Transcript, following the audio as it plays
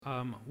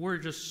we're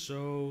just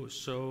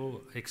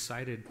so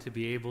excited to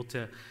be able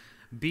to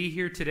be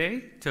here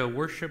today to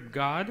worship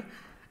God.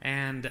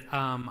 And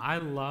I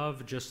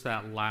love just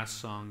that last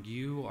song,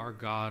 You Are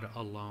God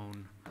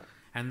Alone.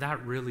 And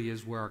that really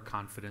is where our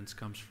confidence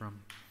comes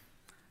from.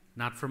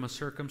 Not from a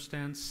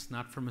circumstance,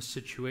 not from a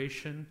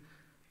situation,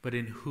 but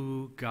in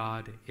who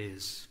God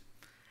is.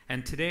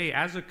 And today,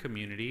 as a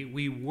community,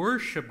 we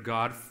worship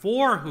God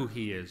for who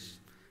He is.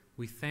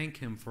 We thank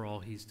Him for all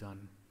He's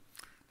done.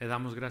 Le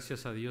damos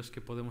gracias a Dios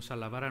que podemos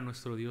alabar a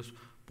nuestro Dios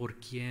por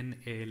quien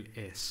Él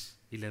es.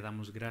 Y le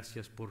damos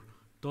gracias por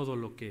todo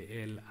lo que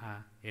Él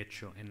ha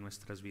hecho en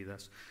nuestras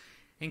vidas.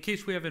 In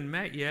case we haven't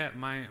met yet,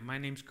 my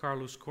name's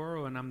Carlos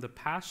Coro, and I'm the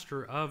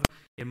pastor of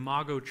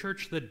Imago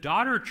Church, the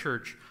daughter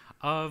church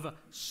of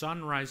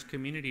Sunrise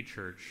Community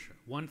Church.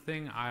 One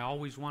thing I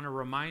always want to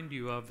remind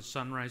you of,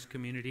 Sunrise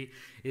Community,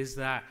 is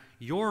that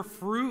your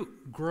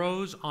fruit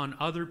grows on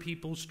other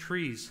people's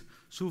trees.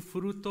 Su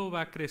fruto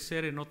va a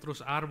crecer en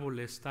otros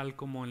árboles, tal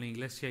como en la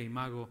Iglesia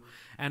Imago.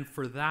 And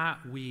for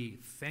that, we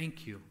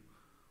thank you.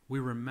 We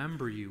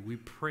remember you. We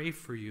pray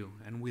for you,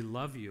 and we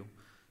love you.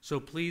 So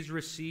please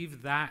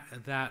receive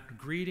that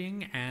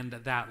greeting and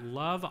that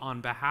love on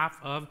behalf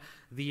of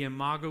the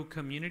Imago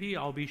community.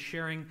 I'll be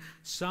sharing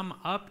some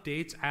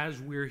updates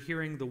as we're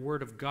hearing the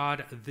Word of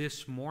God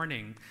this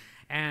morning.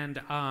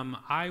 And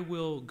I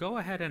will go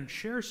ahead and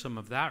share some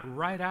of that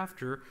right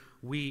after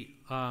we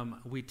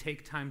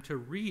take time to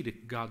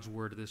read God's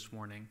Word this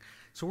morning.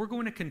 So we're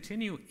going to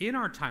continue in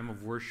our time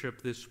of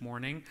worship this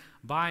morning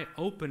by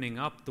opening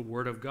up the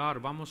Word of God.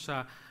 Vamos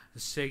a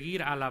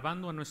seguir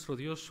alabando a nuestro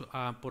Dios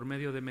por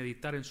medio de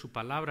meditar en su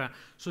palabra.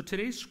 So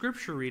today's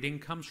scripture reading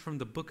comes from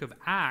the book of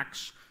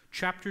Acts,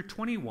 chapter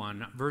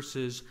 21,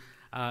 verses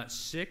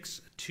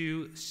 6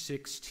 to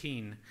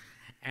 16.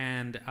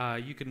 And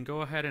you can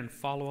go ahead and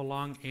follow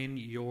along in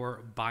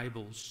your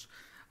Bibles.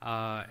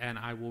 And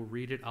I will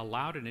read it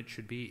aloud, and it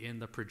should be in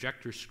the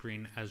projector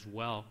screen as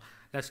well.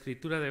 La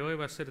escritura de hoy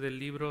va a ser del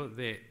libro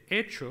de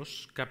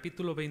Hechos,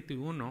 capítulo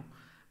 21,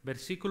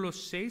 versículos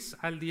 6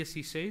 al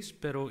 16,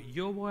 pero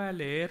yo voy a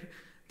leer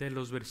de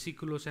los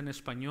versículos en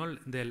español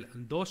del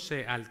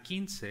 12 al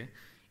 15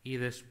 y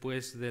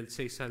después del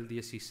 6 al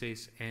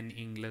 16 en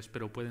inglés,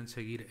 pero pueden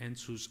seguir en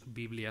sus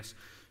Biblias.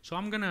 So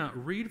I'm going to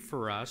read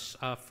for us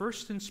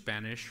first in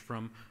Spanish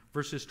from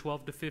verses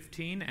 12 to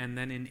 15, and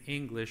then in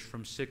English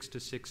from 6 to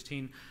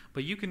 16.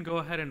 But you can go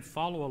ahead and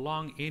follow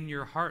along in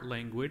your heart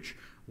language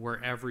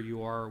wherever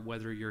you are,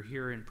 whether you're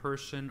here in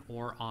person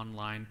or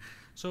online.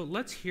 So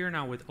let's hear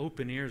now with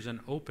open ears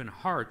and open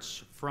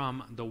hearts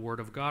from the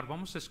Word of God.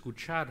 Vamos a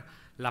escuchar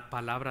la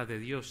palabra de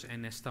Dios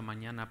en esta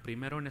mañana,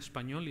 primero en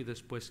español y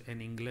después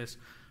en inglés.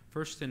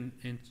 First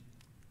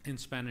in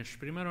Spanish,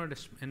 primero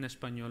en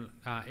español,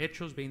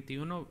 Hechos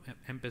 21,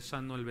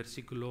 empezando el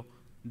versículo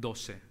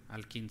 12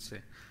 al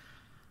 15.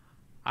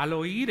 Al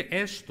oír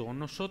esto,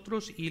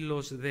 nosotros y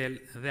los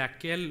de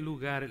aquel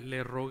lugar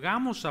le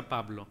rogamos a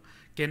Pablo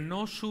que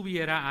no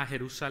subiera a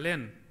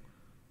Jerusalén.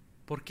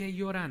 ¿Por qué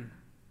lloran?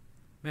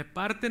 Me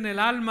parten el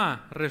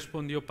alma,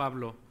 respondió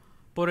Pablo.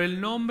 Por el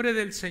nombre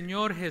del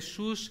Señor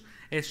Jesús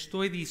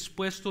estoy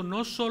dispuesto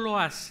no solo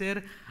a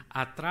ser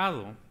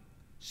atado,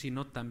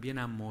 sino también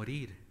a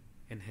morir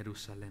en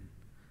Jerusalén.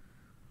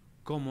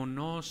 Como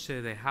no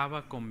se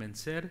dejaba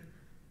convencer,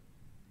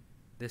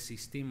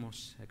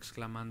 desistimos,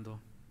 exclamando,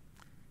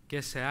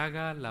 que se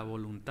haga la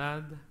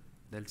voluntad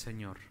del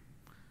Señor.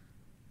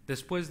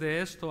 Después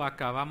de esto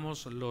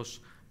acabamos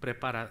los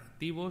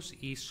preparativos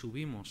y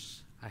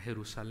subimos a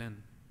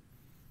Jerusalén.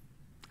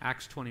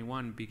 Acts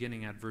 21,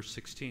 beginning at verse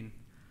 16.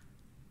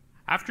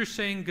 After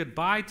saying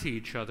goodbye to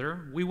each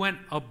other, we went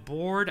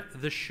aboard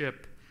the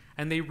ship,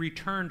 and they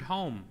returned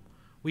home.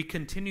 We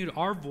continued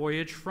our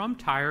voyage from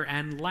Tyre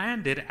and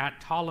landed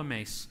at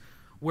Ptolemais,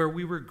 where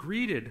we were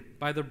greeted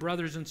by the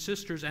brothers and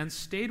sisters and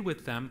stayed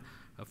with them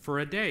for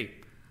a day.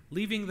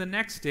 Leaving the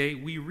next day,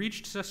 we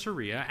reached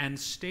Caesarea and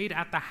stayed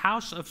at the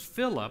house of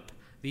Philip,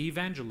 the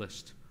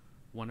evangelist,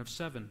 one of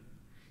 7.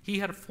 He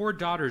had 4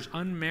 daughters,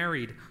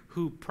 unmarried,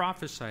 who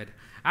prophesied.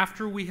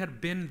 After we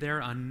had been there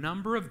a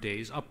number of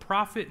days, a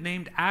prophet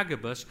named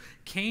Agabus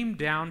came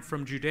down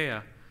from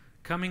Judea.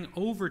 Coming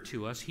over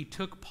to us, he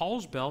took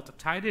Paul's belt,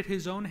 tied it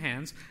his own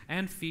hands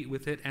and feet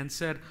with it, and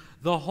said,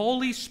 "The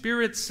Holy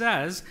Spirit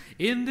says,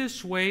 in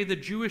this way the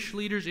Jewish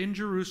leaders in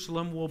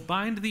Jerusalem will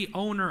bind the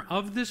owner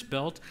of this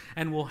belt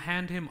and will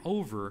hand him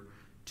over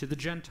to the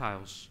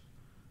Gentiles."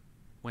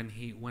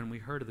 When we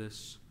heard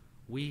this,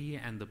 we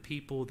and the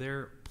people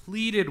there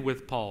pleaded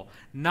with Paul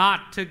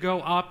not to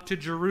go up to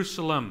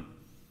Jerusalem.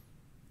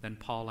 Then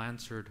Paul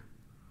answered,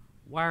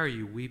 "Why are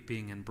you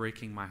weeping and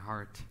breaking my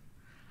heart?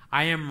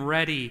 I am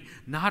ready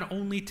not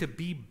only to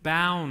be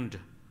bound,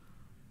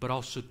 but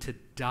also to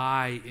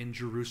die in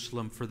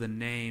Jerusalem for the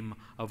name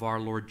of our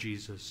Lord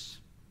Jesus."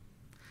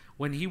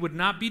 When he would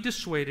not be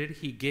dissuaded,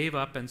 we gave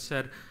up and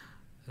said,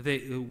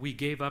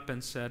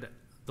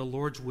 "The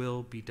Lord's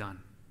will be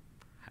done."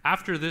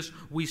 After this,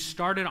 we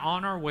started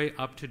on our way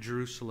up to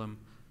Jerusalem.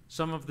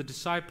 Some of the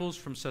disciples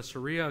from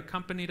Caesarea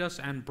accompanied us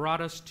and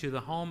brought us to the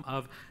home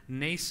of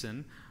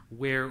Nason,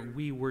 where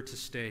we were to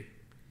stay.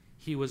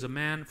 He was a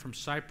man from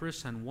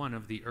Cyprus and one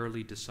of the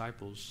early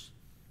disciples.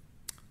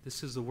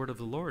 This is the word of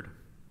the Lord.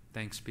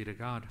 Thanks be to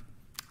God.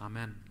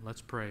 Amen.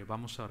 Let's pray.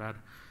 Vamos a orar.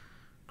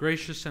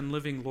 Gracious and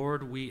living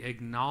Lord, we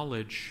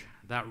acknowledge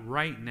that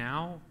right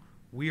now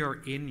we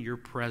are in your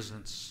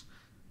presence.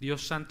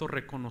 Dios Santo,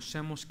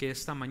 reconocemos que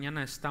esta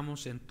mañana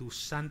estamos en tu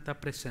santa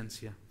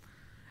presencia.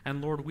 And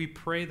Lord, we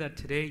pray that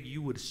today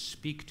you would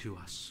speak to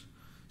us.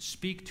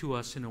 Speak to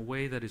us in a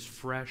way that is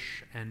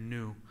fresh and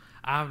new.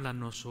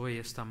 Háblanos hoy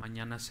esta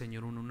mañana,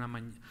 Señor, en una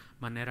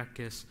manera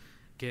que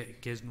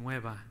es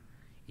nueva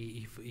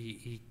y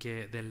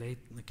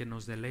que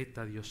nos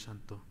deleita, Dios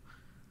Santo.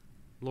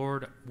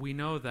 Lord, we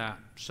know that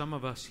some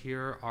of us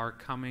here are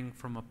coming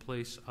from a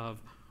place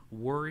of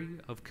worry,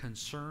 of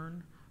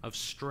concern, of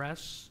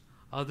stress.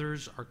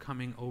 Others are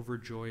coming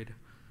overjoyed.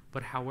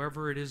 But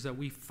however it is that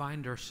we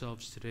find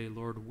ourselves today,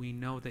 Lord, we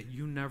know that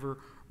you never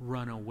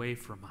run away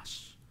from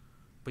us,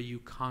 but you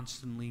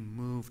constantly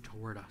move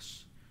toward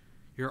us.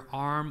 Your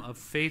arm of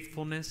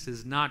faithfulness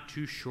is not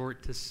too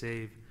short to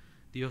save.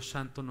 Dios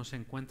Santo, nos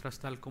encuentras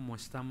tal como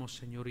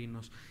estamos, Señor, y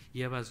nos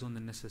llevas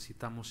donde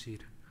necesitamos ir.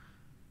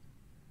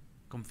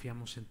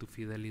 Confiamos en tu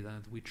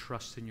fidelidad. We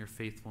trust in your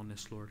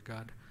faithfulness, Lord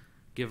God.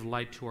 Give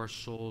light to our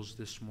souls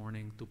this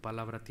morning. Tu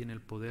palabra tiene el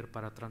poder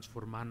para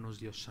transformarnos,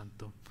 Dios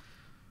Santo.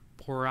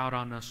 Pour out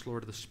on us,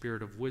 Lord, the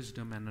spirit of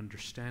wisdom and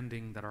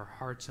understanding, that our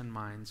hearts and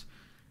minds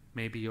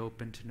may be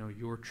open to know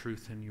your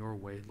truth and your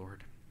way,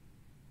 Lord.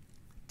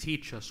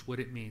 Teach us what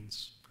it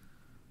means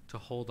to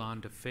hold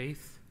on to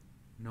faith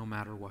no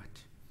matter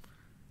what.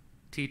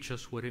 Teach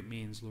us what it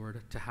means,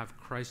 Lord, to have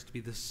Christ be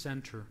the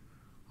center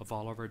of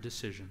all of our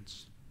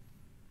decisions.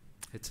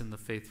 It's in the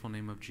faithful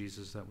name of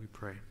Jesus that we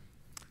pray.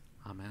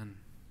 Amen.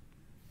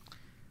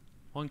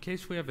 Well, in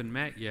case we haven't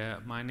met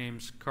yet, my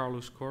name's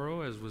Carlos Coro,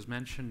 as was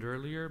mentioned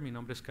earlier. Mi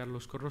nombre es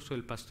Carlos Coro, soy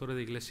el pastor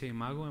de Iglesia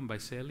Imago en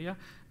Visalia,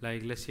 la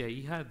iglesia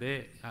hija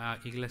de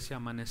Iglesia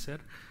Amanecer.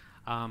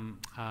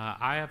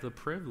 I have the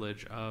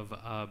privilege of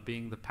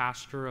being the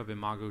pastor of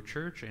Imago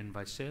Church in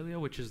Visalia,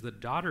 which is the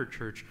daughter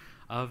church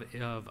of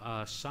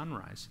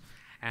Sunrise,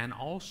 and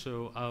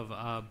also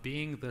of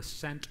being the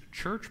sent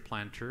church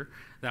planter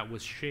that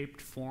was shaped,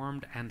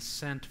 formed, and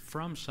sent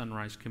from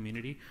Sunrise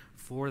Community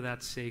for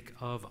that sake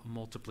of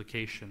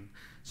multiplication.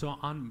 So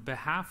on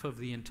behalf of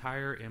the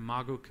entire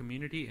Imago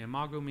community,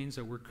 Imago means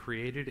that we're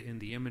created in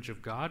the image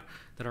of God,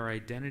 that our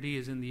identity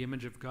is in the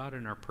image of God,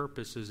 and our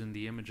purpose is in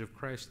the image of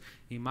Christ.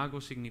 Imago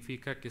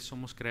significa que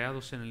somos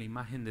creados en la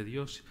imagen de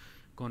Dios,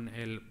 con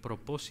el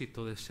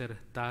propósito de ser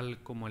tal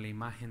como la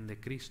imagen de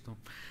Cristo.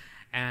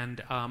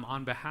 And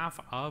on behalf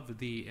of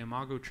the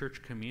Imago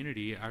Church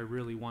community, I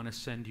really want to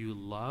send you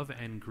love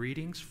and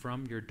greetings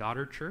from your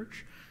daughter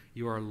church.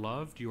 You are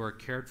loved, you are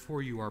cared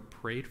for, you are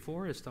prayed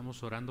for.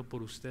 Estamos orando por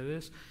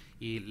ustedes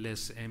y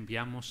les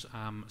enviamos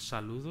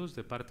saludos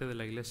de parte de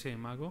la Iglesia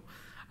Imago.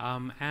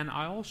 And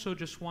I also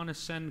just want to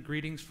send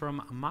greetings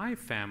from my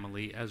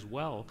family as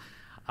well.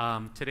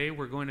 Today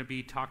we're going to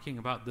be talking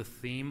about the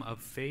theme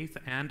of faith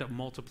and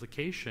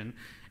multiplication.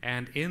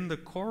 And in the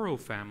Coro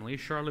family,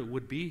 Charlotte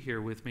would be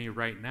here with me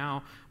right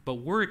now, but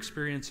we're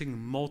experiencing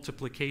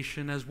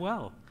multiplication as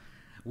well.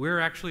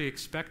 We're actually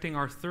expecting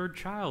our third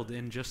child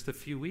in just a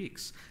few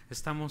weeks.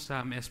 Estamos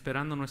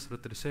esperando nuestro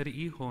tercer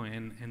hijo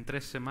en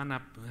 3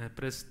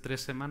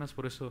 semanas,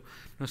 por eso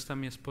no está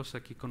mi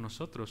esposa aquí con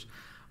nosotros.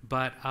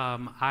 But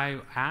I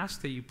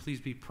ask that you please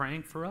be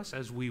praying for us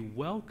as we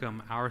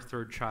welcome our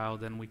third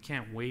child, and we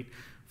can't wait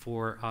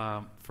for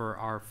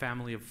our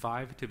family of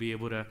 5 to be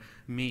able to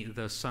meet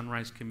the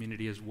Sunrise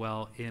community as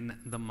well in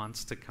the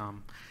months to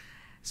come.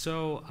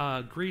 So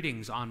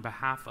greetings on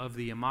behalf of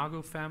the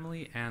Imago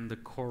family and the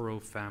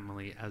Coro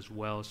family as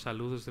well.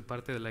 Saludos de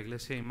parte de la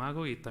Iglesia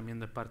Imago y también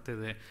de parte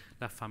de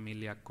la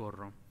familia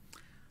Coro.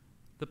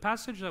 The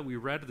passage that we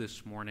read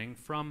this morning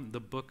from the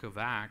book of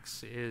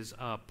Acts is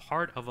a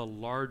part of a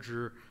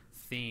larger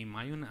theme.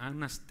 Hay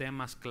unas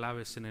temas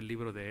claves en el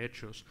libro de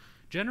Hechos.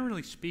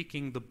 Generally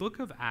speaking, the book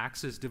of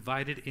Acts is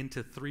divided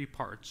into 3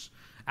 parts.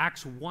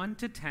 Acts 1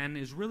 to 10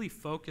 is really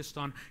focused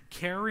on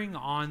carrying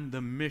on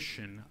the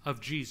mission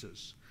of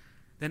Jesus.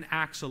 Then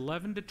Acts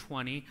 11 to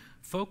 20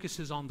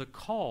 focuses on the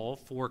call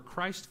for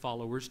Christ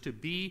followers to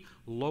be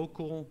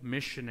local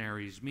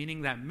missionaries,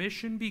 meaning that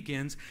mission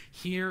begins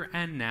here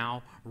and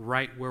now,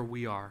 right where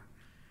we are.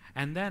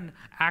 And then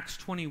Acts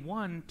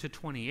 21 to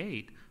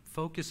 28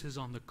 focuses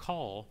on the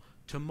call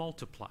to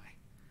multiply,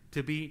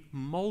 to be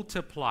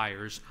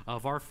multipliers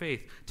of our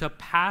faith, to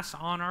pass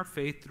on our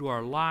faith through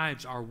our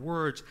lives, our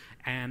words,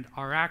 and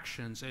our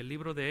actions. El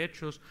libro de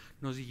Hechos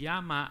nos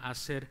llama a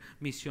ser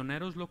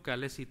misioneros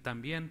locales y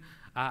también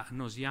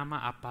nos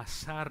llama a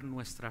pasar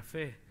nuestra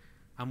fe,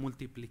 a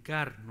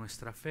multiplicar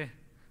nuestra fe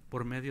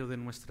por medio de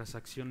nuestras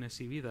acciones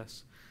y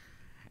vidas.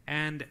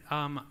 And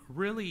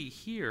really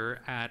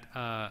here at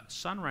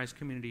Sunrise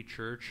Community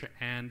Church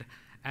and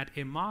at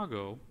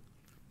Imago,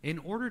 in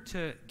order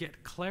to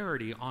get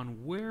clarity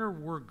on where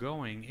we're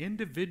going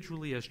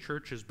individually as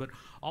churches, but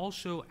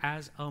also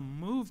as a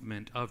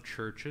movement of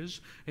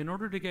churches, in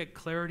order to get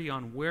clarity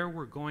on where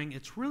we're going,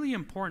 it's really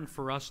important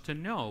for us to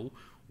know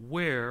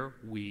where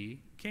we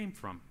came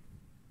from.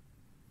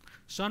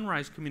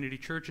 Sunrise Community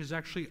Church is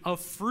actually a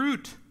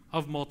fruit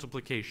of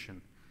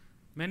multiplication.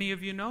 Many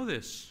of you know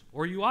this,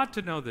 or you ought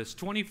to know this.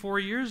 24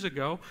 years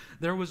ago,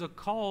 there was a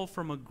call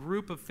from a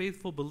group of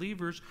faithful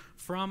believers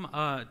from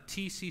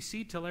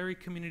TCC, Tulare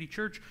Community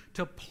Church,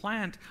 to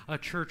plant a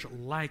church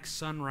like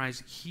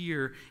Sunrise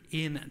here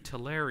in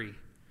Tulare.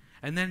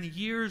 And then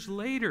years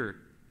later,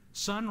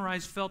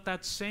 Sunrise felt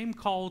that same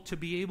call to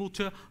be able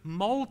to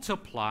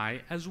multiply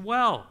as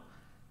well.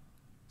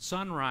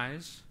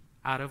 Sunrise,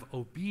 out of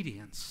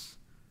obedience,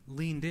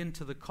 leaned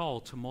into the call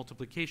to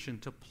multiplication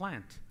to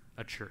plant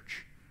a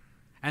church.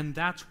 And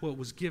that's what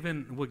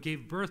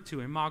gave birth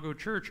to Imago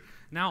Church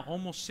now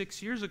almost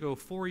 6 years ago,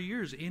 4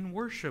 years in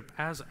worship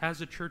as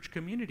a church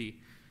community.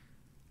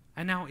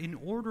 And now in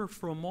order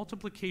for a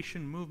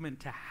multiplication movement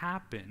to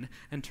happen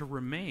and to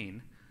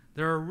remain,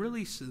 there are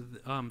really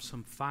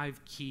some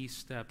 5 key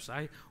steps.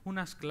 Hay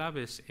unas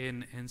claves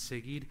en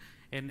seguir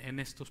en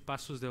estos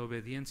pasos de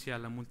obediencia a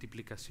la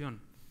multiplicación.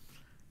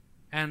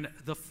 And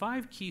the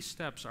 5 key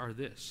steps are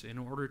this, in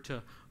order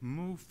to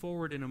move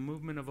forward in a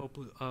movement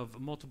of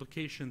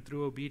multiplication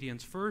through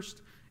obedience.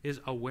 First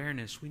is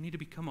awareness. We need to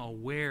become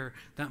aware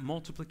that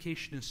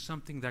multiplication is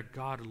something that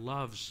God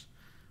loves.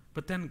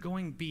 But then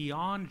going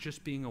beyond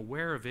just being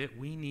aware of it,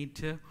 we need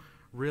to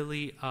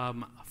really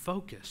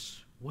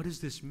focus. What does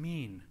this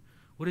mean?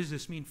 What does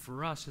this mean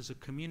for us as a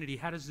community?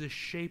 How does this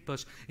shape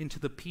us into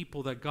the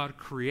people that God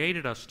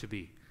created us to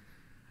be?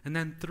 And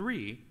then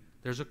 3,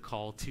 there's a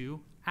call to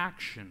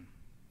action.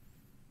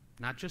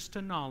 Not just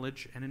to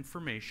knowledge and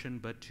information,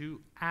 but to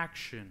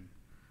action.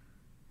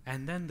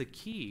 And then the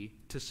key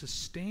to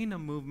sustain a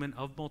movement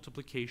of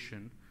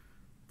multiplication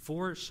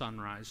for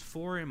Sunrise,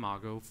 for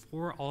Imago,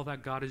 for all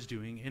that God is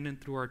doing in and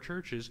through our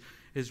churches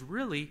is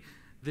really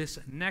this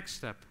next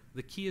step.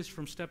 The key is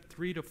from step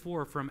 3 to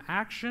 4, from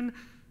action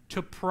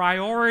to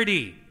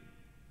priority.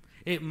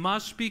 It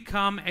must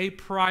become a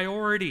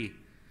priority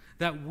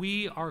that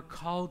we are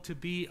called to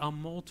be a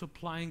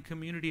multiplying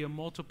community, a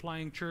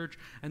multiplying church.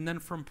 And then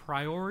from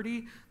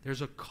priority,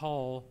 there's a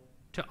call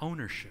to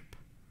ownership.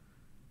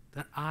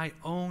 That I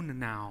own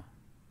now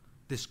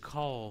this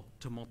call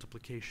to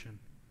multiplication.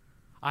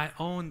 I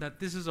own that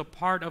this is a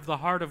part of the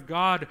heart of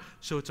God,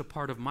 so it's a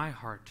part of my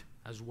heart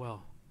as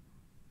well.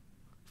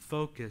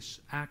 Focus,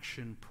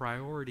 action,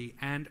 priority,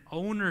 and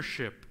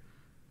ownership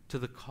to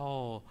the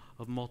call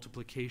of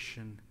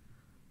multiplication.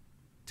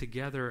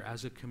 Together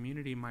as a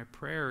community, my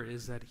prayer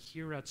is that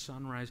here at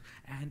Sunrise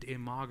and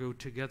Imago,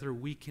 together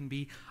we can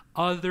be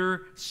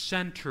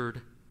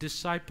other-centered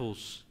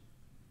disciples.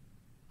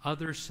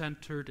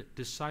 Other-centered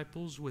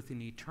disciples with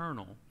an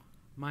eternal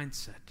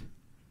mindset.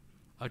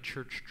 A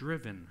church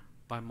driven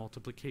by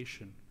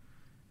multiplication.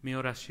 Mi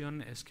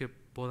oración es que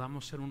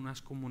podamos ser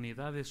unas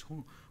comunidades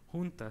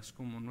juntas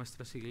como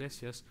nuestras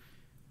iglesias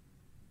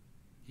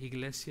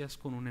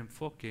con un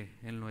enfoque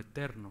en lo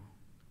eterno,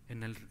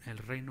 en el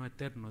reino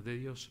eterno de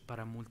Dios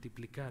para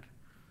multiplicar.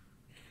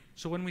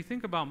 So when we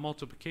think about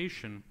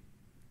multiplication,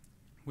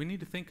 we need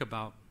to think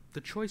about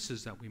the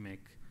choices that we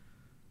make,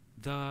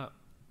 the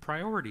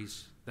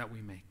priorities that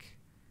we make,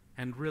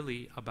 and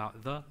really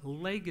about the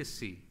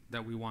legacy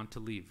that we want to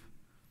leave.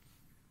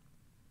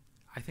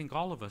 I think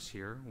all of us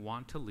here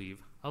want to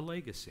leave a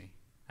legacy,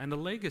 and a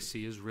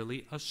legacy is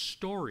really a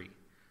story.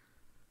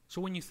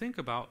 So when you think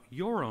about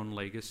your own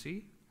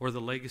legacy, or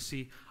the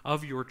legacy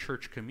of your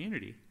church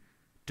community,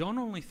 don't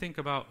only think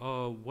about,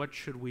 what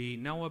should we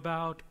know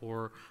about,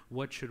 or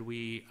what should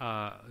we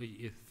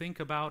think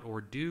about,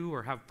 or do,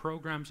 or have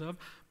programs of,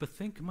 but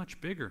think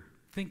much bigger.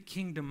 Think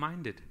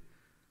kingdom-minded.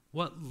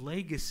 What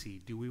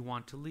legacy do we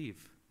want to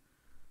leave?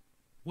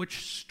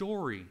 Which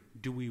story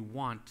do we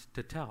want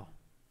to tell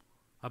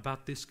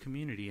about this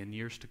community in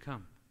years to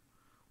come?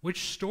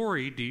 Which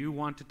story do you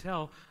want to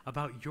tell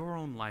about your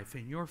own life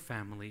and your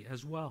family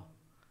as well?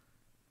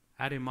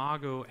 At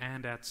Imago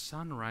and at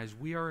Sunrise,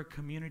 we are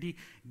communities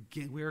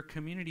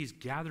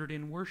gathered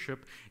in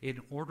worship in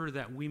order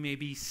that we may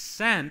be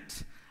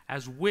sent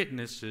as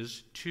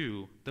witnesses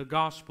to the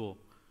gospel.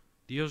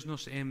 Dios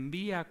nos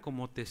envía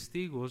como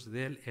testigos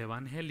del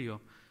evangelio.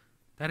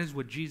 That is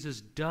what Jesus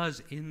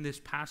does in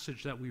this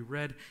passage that we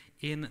read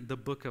in the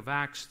book of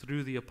Acts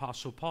through the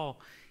Apostle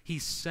Paul. He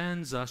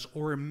sends us,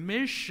 or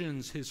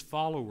missions his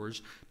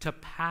followers, to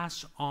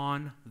pass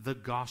on the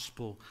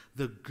gospel,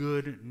 the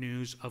good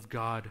news of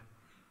God.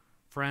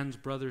 Friends,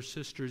 brothers,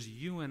 sisters,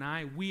 you and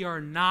I, we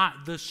are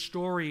not the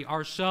story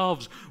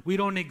ourselves. We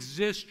don't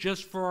exist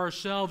just for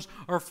ourselves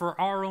or for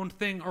our own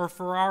thing or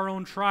for our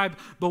own tribe,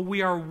 but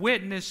we are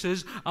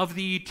witnesses of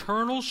the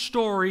eternal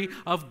story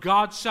of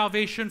God's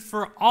salvation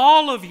for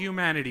all of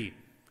humanity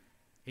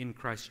in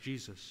Christ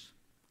Jesus.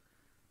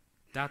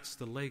 That's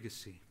the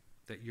legacy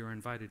that you're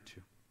invited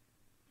to.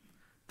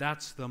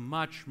 That's the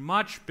much,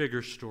 much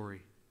bigger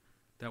story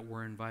that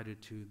we're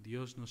invited to.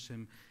 Dios nos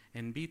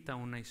invita a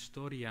una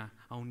historia,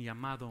 a un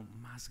llamado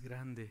más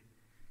grande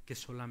que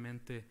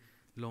solamente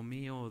lo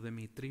mío o de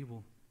mi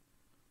tribu,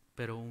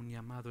 pero un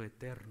llamado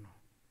eterno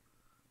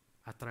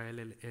a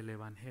traer el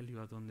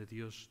evangelio a donde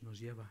Dios nos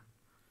lleva.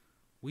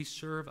 We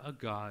serve a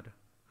God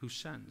who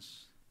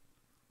sends.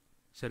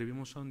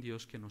 Servimos a un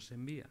Dios que nos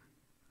envía.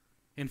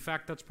 In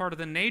fact, that's part of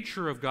the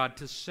nature of God,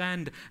 to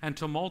send and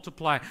to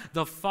multiply.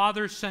 The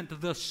Father sent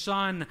the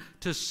Son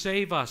to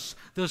save us.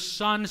 The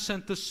Son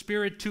sent the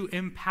Spirit to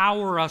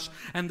empower us.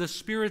 And the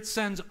Spirit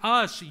sends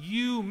us,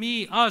 you,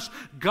 me, us,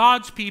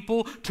 God's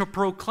people, to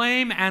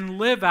proclaim and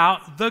live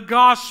out the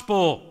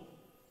gospel.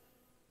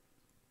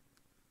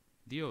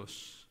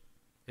 Dios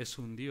es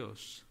un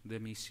Dios de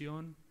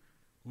misión,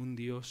 un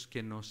Dios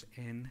que nos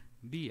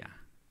envía.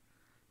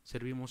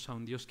 Servimos a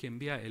un Dios que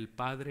envía. El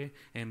Padre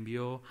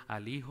envió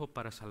al Hijo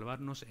para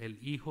salvarnos. El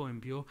Hijo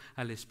envió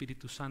al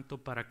Espíritu Santo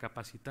para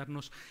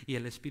capacitarnos. Y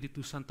el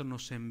Espíritu Santo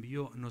nos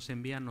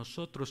envía a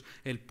nosotros,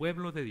 el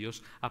pueblo de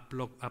Dios, a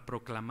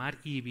proclamar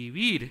y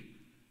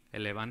vivir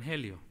el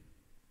Evangelio.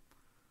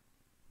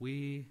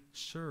 We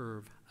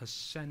serve a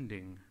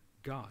sending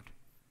God.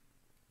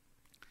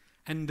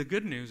 And the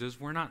good news is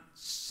we're not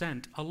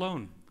sent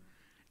alone.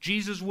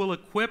 Jesus will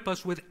equip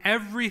us with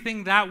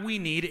everything that we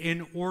need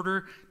in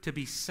order to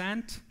be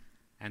sent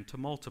and to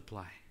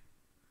multiply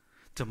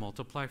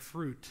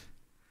fruit.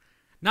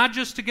 Not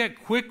just to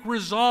get quick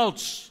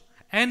results.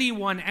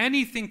 Anyone,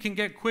 anything can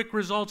get quick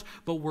results,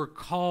 but we're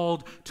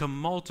called to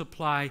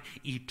multiply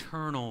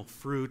eternal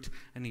fruit.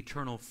 And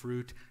eternal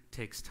fruit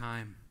takes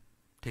time,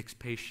 takes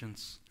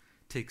patience,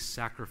 takes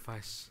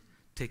sacrifice,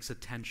 takes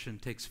attention,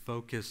 takes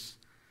focus.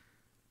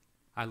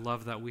 I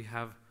love that we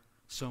have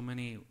so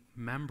many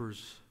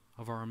members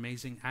of our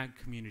amazing ag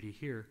community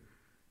here.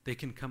 They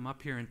can come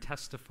up here and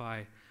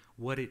testify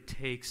what it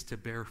takes to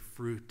bear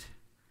fruit.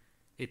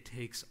 It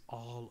takes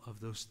all of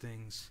those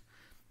things,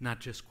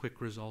 not just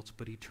quick results,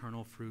 but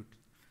eternal fruit.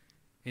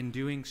 In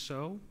doing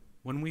so,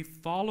 when we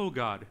follow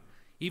God,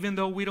 even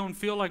though we don't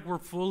feel like we're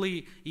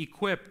fully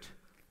equipped,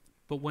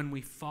 but when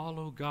we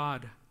follow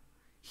God,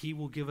 He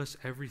will give us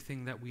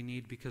everything that we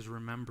need, because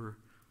remember,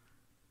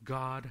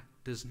 God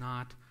does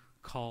not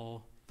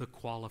call the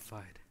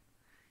qualified.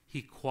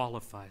 He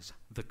qualifies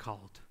the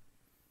called.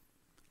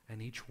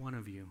 And each one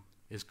of you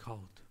is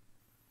called.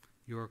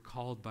 You are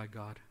called by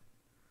God.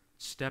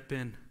 Step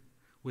in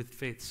with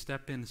faith.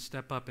 Step in,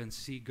 step up, and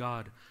see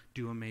God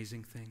do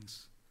amazing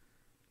things.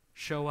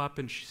 Show up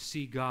and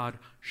see God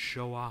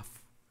show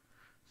off.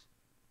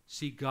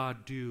 See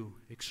God do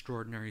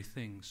extraordinary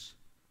things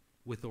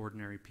with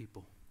ordinary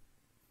people.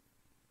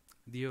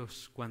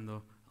 Dios,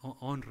 cuando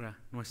honra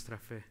nuestra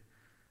fe,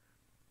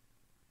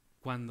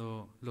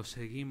 cuando lo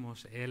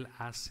seguimos, Él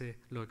hace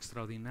lo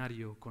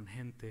extraordinario con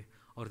gente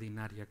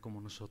ordinaria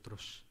como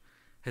nosotros.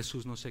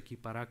 Jesús nos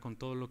equipará con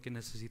todo lo que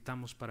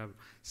necesitamos para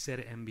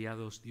ser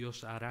enviados.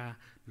 Dios hará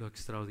lo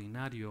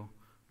extraordinario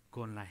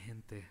con la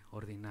gente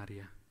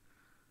ordinaria.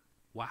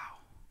 Wow.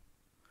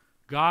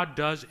 God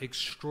does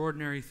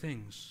extraordinary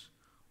things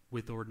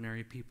with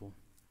ordinary people.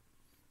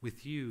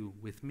 With you,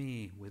 with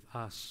me, with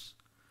us.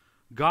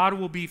 God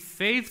will be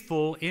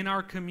faithful in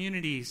our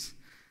communities.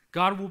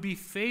 God will be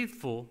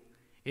faithful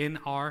in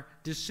our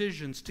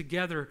decisions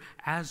together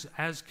as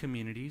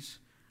communities,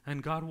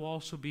 and God will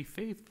also be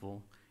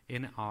faithful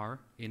in our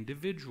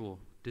individual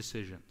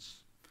decisions.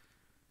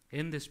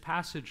 In this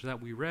passage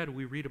that we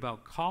read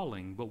about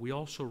calling, but we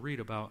also read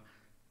about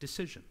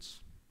decisions.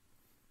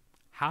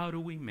 How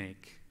do we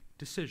make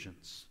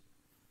decisions?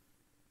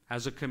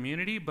 As a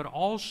community, but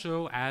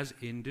also as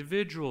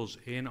individuals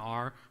in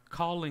our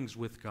callings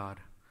with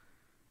God.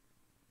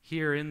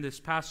 Here in this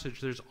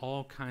passage, there's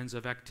all kinds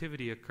of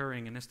activity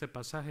occurring. En este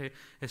pasaje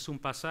es un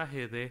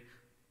pasaje de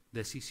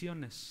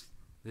decisiones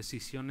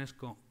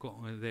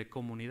de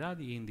comunidad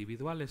y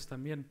individuales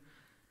también.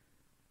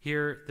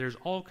 Here, there's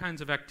all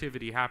kinds of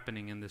activity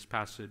happening in this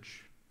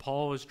passage.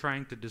 Paul is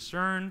trying to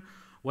discern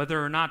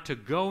whether or not to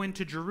go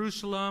into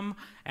Jerusalem,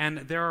 and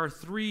there are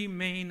three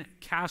main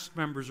cast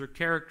members or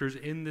characters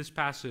in this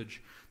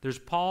passage. There's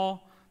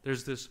Paul,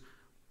 there's this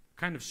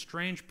kind of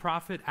strange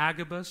prophet,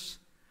 Agabus,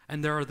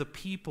 and there are the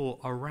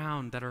people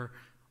around that are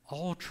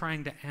all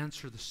trying to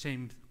answer the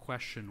same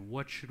question.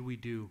 What should we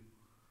do?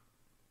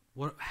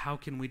 How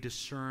can we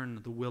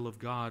discern the will of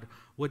God?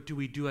 What do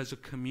we do as a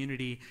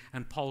community?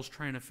 And Paul's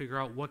trying to figure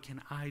out, what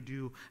can I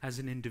do as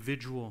an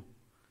individual?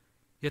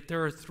 Yet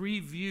there are three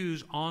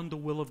views on the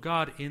will of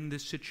God in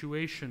this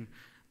situation.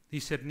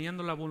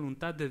 Discerniendo la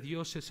voluntad de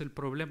Dios es el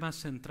problema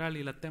central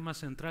y el tema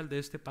central de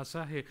este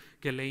pasaje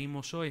que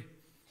leímos hoy.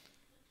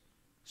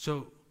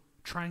 So,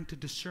 trying to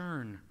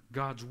discern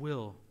God's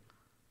will.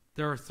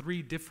 There are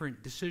three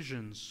different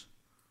decisions.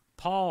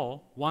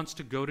 Paul wants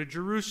to go to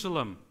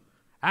Jerusalem.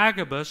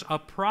 Agabus, a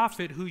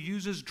prophet who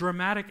uses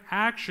dramatic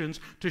actions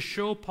to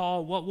show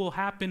Paul what will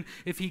happen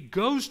if he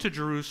goes to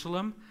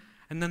Jerusalem.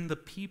 And then the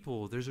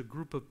people, there's a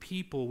group of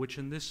people which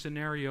in this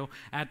scenario,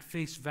 at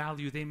face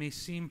value, they may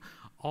seem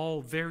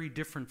all very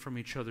different from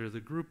each other. The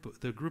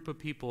group of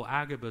people,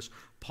 Agabus,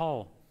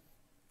 Paul.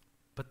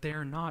 But they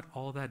are not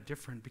all that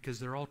different because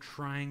they're all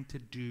trying to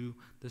do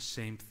the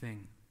same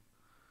thing.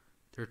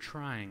 They're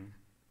trying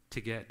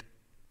to get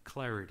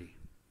clarity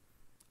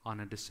on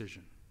a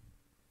decision.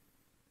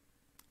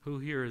 Who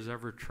here has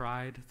ever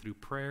tried through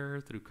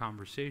prayer, through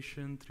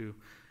conversation, through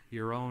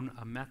your own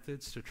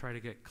methods to try to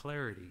get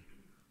clarity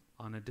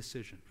on a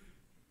decision?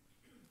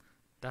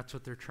 That's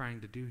what they're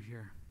trying to do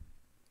here.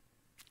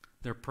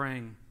 They're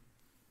praying.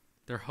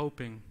 They're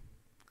hoping.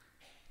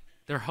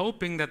 They're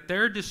hoping that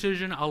their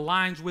decision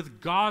aligns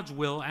with God's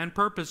will and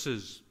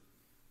purposes.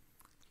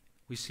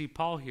 We see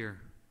Paul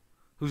here,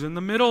 who's in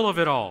the middle of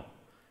it all,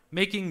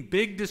 making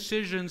big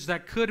decisions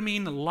that could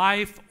mean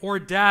life or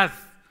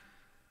death,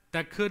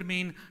 that could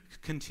mean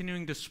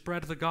continuing to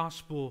spread the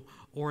gospel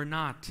or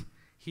not.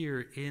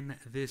 Here in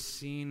this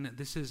scene,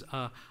 this is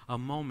a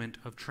moment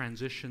of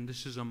transition.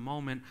 This is a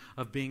moment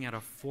of being at a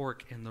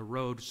fork in the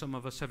road. Some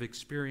of us have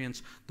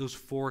experienced those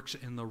forks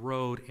in the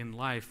road in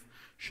life.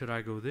 Should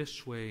I go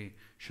this way?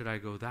 Should I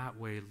go that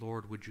way?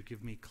 Lord, would you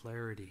give me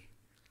clarity?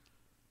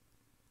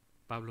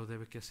 Pablo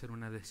debe que hacer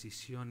una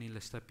decisión y le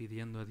está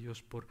pidiendo a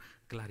Dios por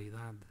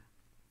claridad.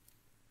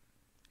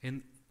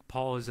 And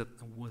Paul is at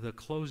the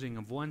closing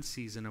of one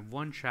season, of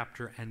one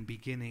chapter, and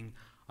beginning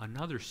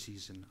another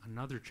season,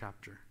 another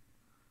chapter.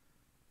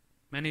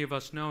 Many of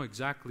us know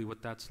exactly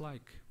what that's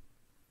like.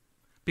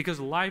 Because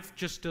life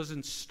just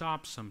doesn't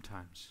stop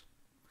sometimes.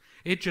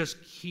 It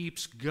just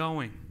keeps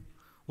going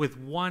with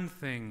one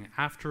thing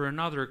after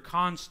another,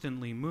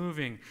 constantly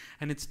moving.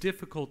 And it's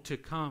difficult to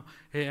come.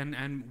 And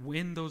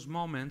in those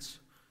moments,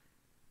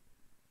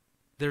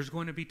 there's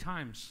going to be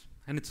times.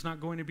 And it's not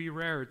going to be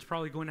rare. It's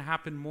probably going to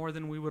happen more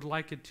than we would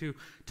like it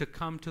to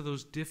come to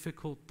those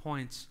difficult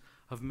points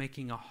of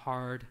making a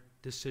hard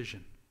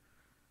decision.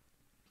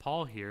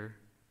 Paul here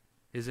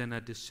is in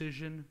a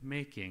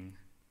decision-making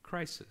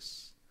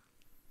crisis.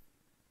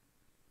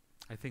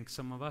 I think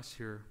some of us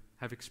here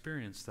have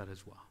experienced that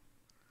as well.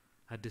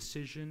 A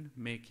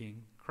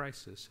decision-making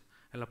crisis.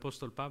 El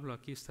apóstol Pablo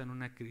aquí está en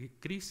una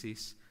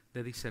crisis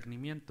de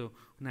discernimiento,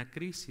 una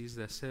crisis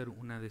de hacer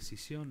una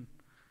decisión.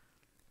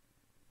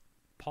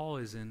 Paul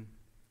is in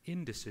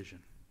indecision.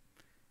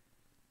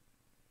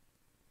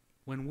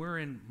 When we're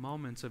in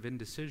moments of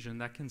indecision,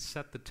 that can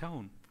set the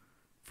tone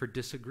for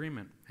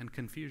disagreement and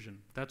confusion.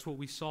 That's what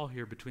we saw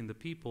here between the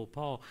people,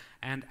 Paul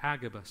and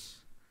Agabus.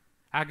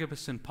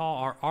 Agabus and Paul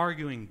are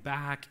arguing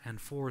back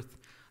and forth.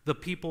 The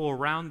people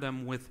around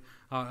them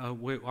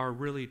are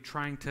really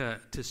trying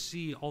to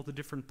see all the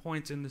different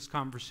points in this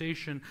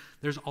conversation.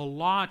 There's a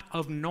lot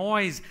of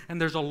noise and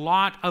there's a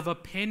lot of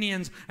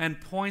opinions and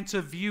points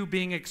of view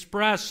being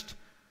expressed.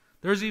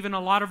 There's even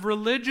a lot of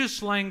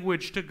religious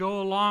language to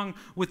go along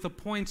with the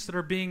points that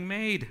are being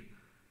made.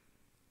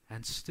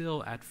 And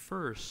still, at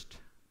first,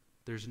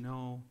 there's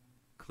no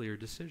clear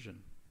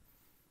decision.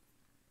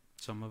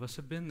 Some of us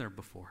have been there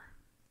before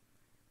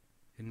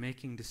in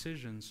making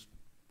decisions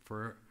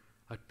for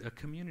a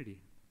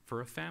community,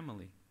 for a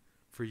family,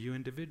 for you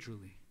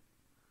individually.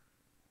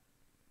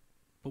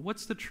 But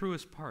what's the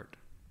truest part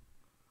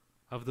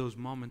of those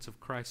moments of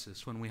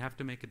crisis when we have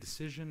to make a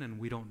decision and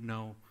we don't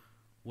know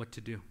what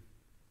to do?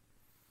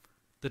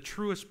 The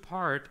truest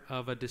part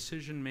of a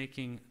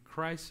decision-making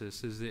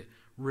crisis is it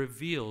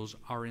reveals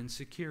our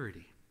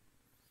insecurity.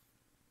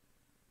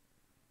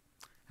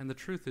 And the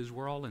truth is,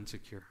 we're all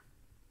insecure.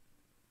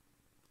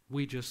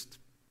 We just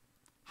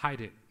hide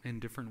it in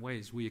different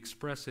ways. We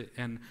express it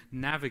and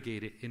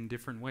navigate it in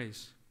different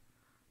ways.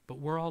 But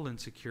we're all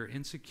insecure.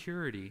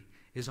 Insecurity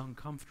is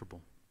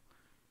uncomfortable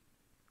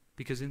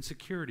because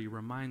insecurity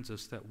reminds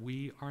us that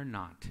we are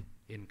not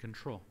in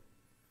control.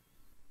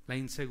 La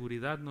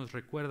inseguridad nos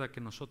recuerda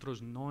que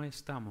nosotros no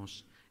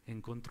estamos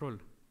en control.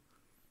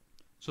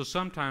 So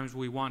sometimes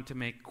we want to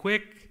make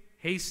quick,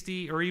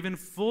 hasty, or even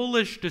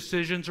foolish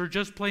decisions, or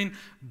just plain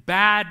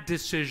bad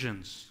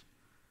decisions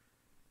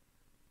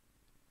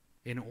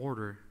in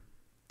order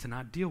to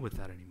not deal with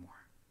that anymore.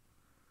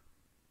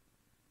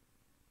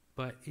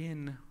 But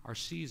in our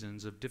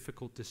seasons of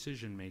difficult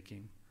decision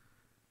making,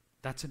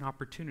 that's an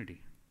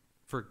opportunity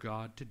for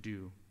God to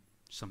do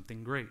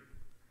something great.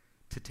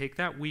 To take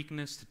that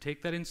weakness, to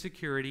take that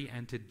insecurity,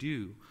 and to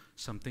do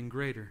something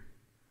greater.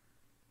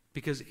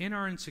 Because in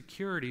our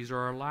insecurities or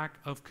our lack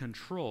of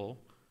control,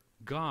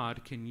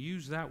 God can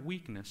use that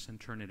weakness and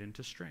turn it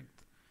into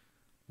strength.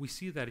 We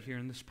see that here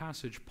in this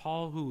passage.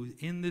 Paul, who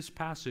in this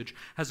passage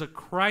has a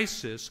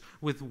crisis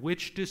with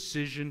which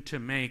decision to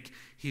make.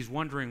 He's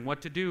wondering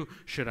what to do.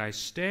 Should I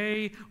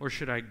stay or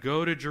should I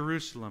go to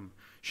Jerusalem?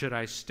 Should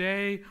I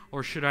stay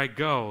or should I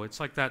go? It's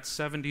like that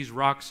 70s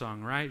rock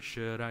song, right?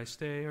 Should I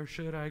stay or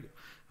should I go?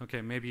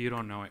 Okay, maybe you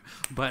don't know it.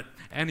 But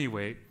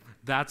anyway,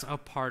 that's a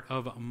part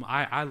of,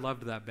 I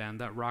loved that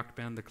band, that rock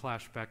band, The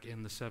Clash, back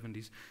in the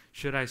 70s.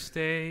 Should I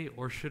stay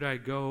or should I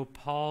go?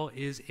 Paul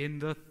is in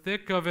the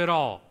thick of it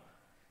all.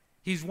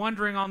 He's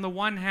wondering, on the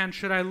one hand,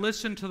 should I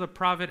listen to the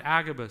prophet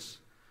Agabus,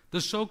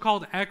 the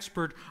so-called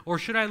expert, or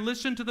should I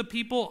listen to the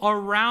people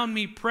around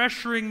me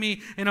pressuring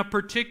me in a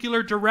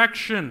particular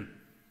direction?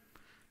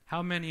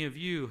 How many of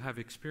you have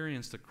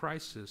experienced a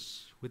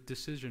crisis with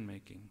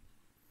decision-making?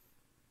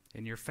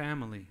 in your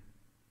family,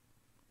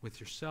 with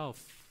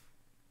yourself,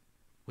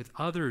 with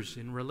others,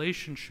 in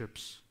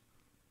relationships?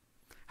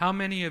 How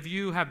many of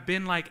you have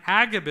been like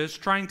Agabus,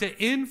 trying to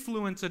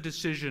influence a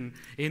decision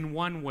in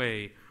one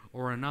way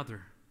or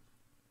another?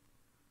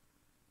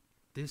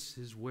 This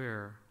is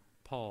where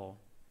Paul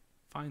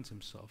finds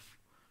himself.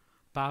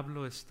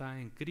 Pablo está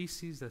en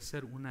crisis de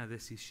hacer una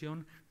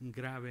decisión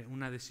grave,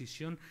 una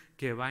decisión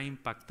que va a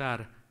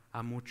impactar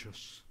a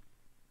muchos.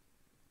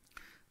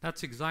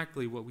 That's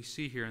exactly what we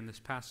see here in this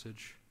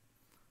passage.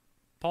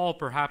 Paul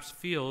perhaps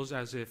feels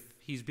as if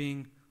he's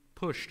being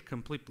pushed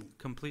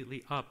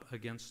completely up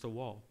against the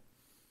wall.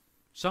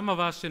 Some of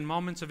us, in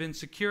moments of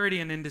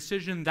insecurity and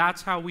indecision,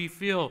 that's how we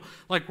feel,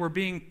 like we're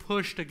being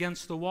pushed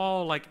against the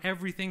wall, like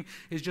everything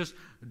is just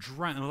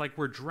like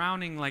we're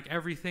drowning, like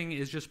everything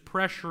is just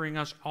pressuring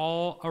us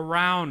all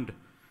around.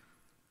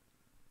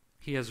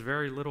 He has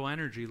very little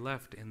energy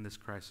left in this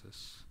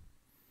crisis.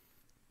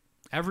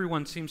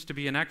 Everyone seems to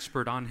be an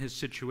expert on his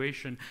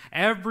situation.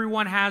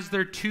 Everyone has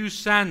their 2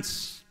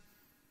 cents.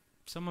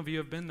 Some of you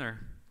have been there.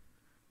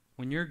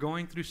 When you're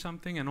going through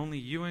something and only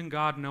you and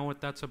God know what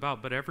that's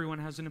about, but everyone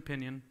has an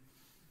opinion.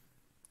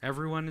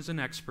 Everyone is an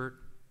expert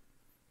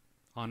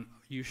on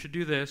you should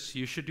do this,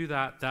 you should do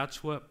that.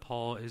 That's what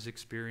Paul is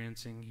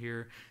experiencing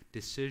here.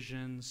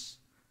 Decisions.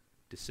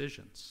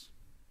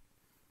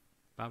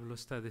 Pablo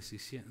está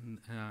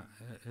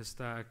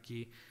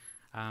aquí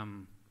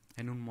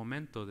en un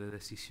momento de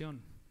decisión,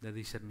 de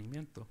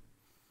discernimiento.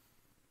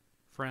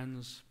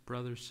 Friends,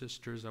 brothers,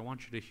 sisters, I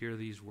want you to hear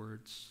these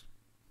words.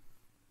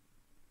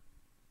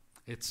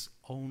 It's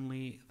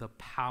only the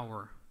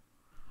power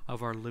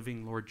of our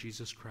living Lord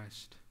Jesus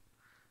Christ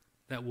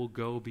that will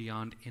go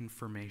beyond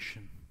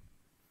information,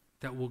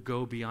 that will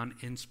go beyond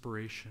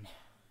inspiration.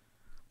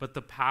 But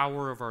the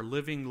power of our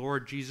living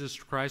Lord Jesus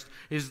Christ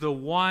is the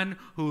one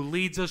who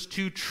leads us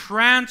to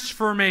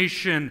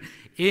transformation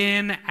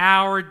in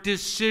our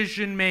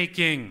decision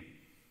making.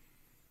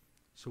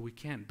 So we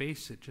can't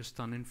base it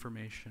just on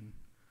information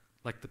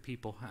like the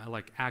people,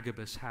 like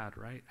Agabus had,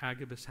 right?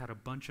 Agabus had a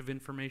bunch of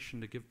information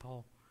to give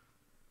Paul.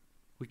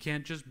 We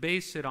can't just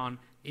base it on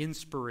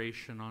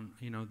inspiration, on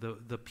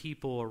the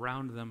people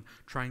around them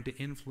trying to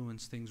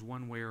influence things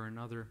one way or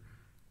another.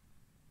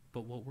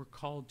 But what we're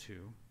called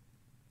to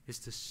is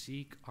to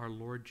seek our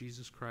Lord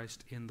Jesus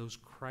Christ in those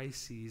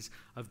crises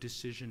of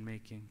decision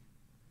making.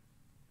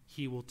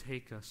 He will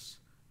take us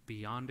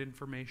beyond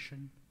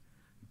information,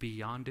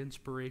 beyond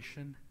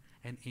inspiration,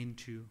 and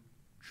into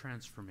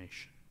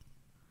transformation.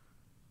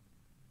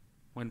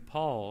 When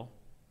Paul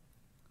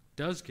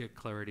does get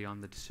clarity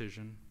on the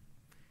decision,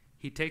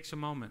 he takes a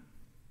moment.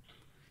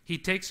 He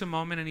takes a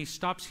moment and he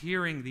stops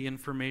hearing the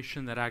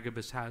information that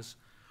Agabus has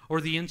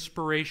or the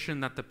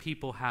inspiration that the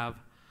people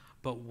have.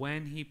 But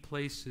when he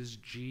places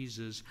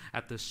Jesus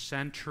at the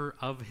center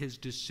of his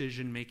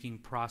decision-making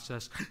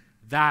process,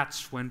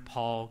 that's when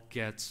Paul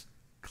gets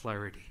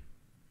clarity.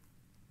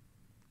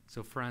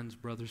 So friends,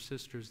 brothers,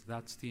 sisters,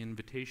 that's the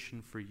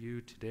invitation for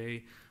you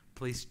today.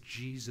 Place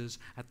Jesus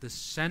at the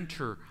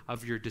center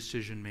of your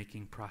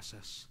decision-making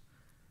process.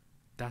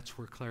 That's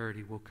where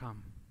clarity will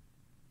come.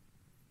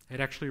 It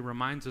actually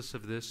reminds us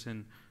of this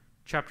in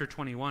chapter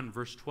 21,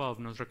 verse 12.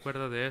 Nos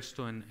recuerda de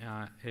esto en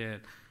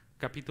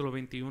capítulo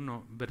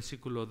 21,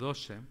 versículo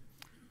 12. It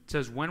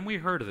says, when we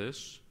heard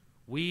this,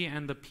 we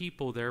and the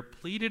people there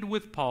pleaded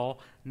with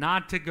Paul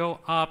not to go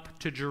up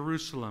to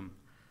Jerusalem.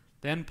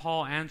 Then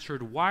Paul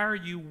answered, why are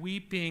you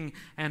weeping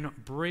and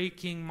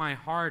breaking my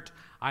heart?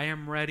 I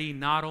am ready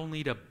not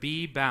only to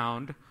be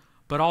bound,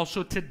 but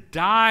also to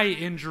die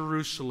in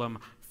Jerusalem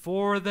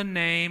for the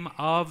name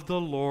of the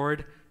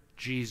Lord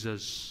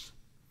Jesus.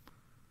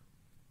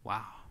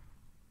 Wow.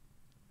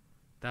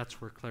 That's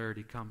where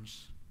clarity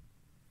comes.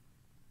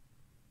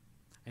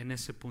 En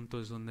ese punto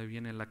es donde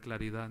viene la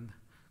claridad.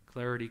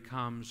 Clarity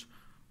comes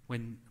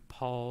when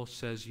Paul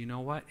says, you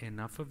know what?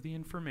 Enough of the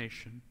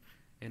information,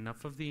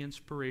 enough of the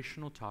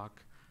inspirational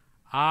talk.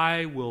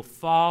 I will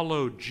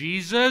follow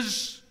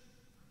Jesus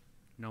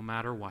no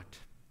matter what.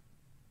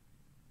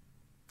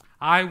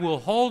 I will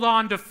hold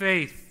on to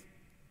faith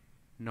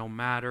no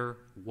matter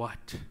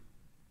what.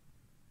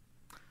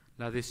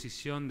 La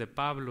decisión de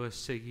Pablo es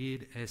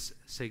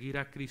seguir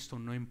a Cristo,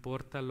 no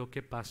importa lo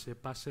que pase,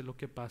 pase lo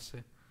que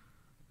pase,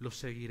 lo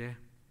seguiré.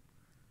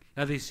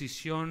 La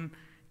decisión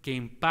que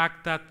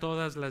impacta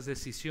todas las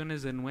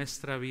decisiones de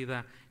nuestra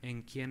vida,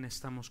 en quién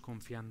estamos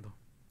confiando.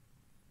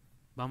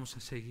 Vamos a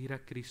seguir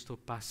a Cristo,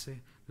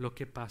 pase lo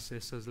que pase.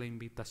 Esa es la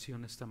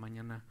invitación esta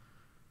mañana.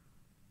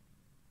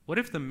 What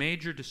if the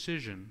major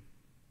decision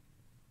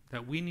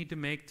that we need to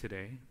make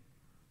today,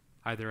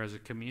 either as a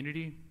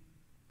community,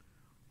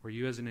 or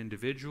you as an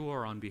individual,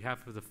 or on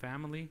behalf of the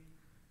family,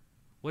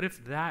 what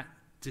if that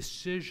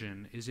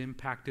decision is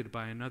impacted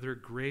by another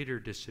greater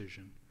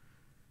decision?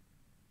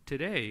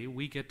 Today,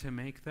 we get to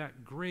make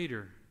that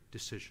greater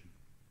decision,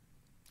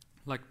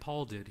 like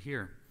Paul did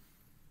here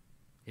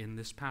in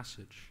this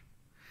passage.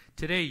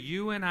 Today,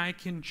 you and I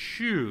can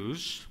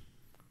choose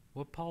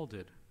what Paul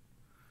did.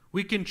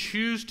 We can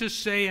choose to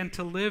say and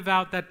to live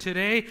out that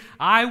today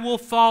I will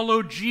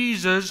follow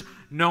Jesus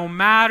no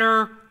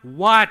matter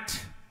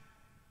what.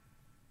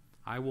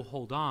 I will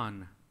hold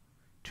on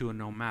to a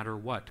no matter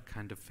what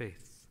kind of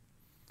faith.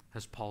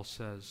 As Paul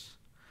says,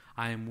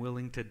 I am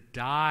willing to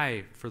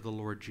die for the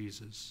Lord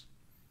Jesus.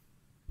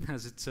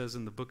 As it says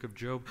in the book of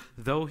Job,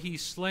 though he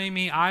slay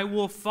me, I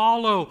will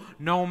follow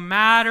no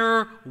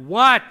matter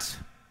what.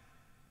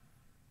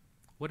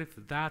 What if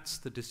that's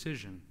the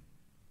decision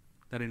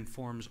that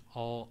informs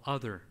all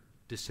other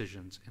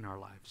decisions in our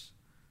lives?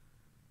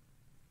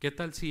 ¿Qué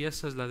tal si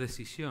esa es la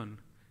decisión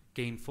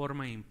que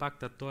informa e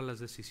impacta todas las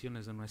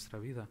decisiones de nuestra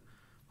vida?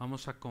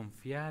 ¿Vamos a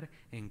confiar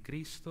en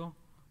Cristo,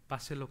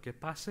 pase lo que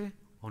pase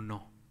o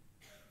no?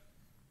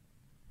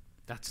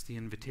 That's the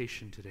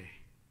invitation today.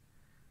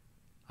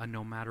 A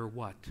no matter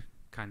what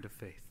kind of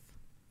faith.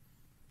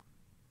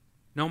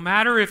 No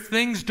matter if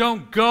things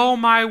don't go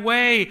my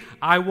way,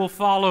 I will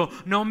follow.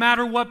 No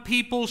matter what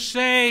people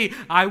say,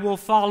 I will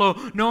follow.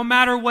 No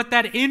matter what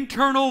that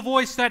internal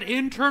voice, that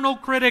internal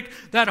critic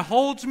that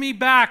holds me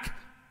back,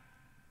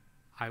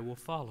 I will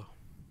follow.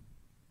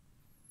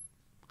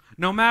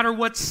 No matter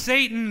what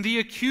Satan, the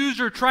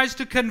accuser, tries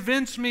to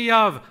convince me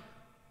of,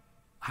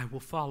 I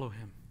will follow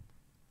him.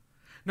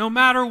 No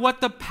matter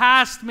what the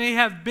past may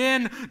have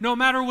been, no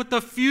matter what the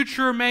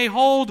future may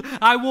hold,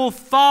 I will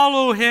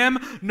follow him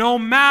no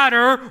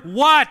matter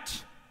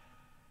what.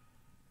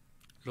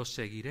 Lo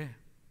seguiré,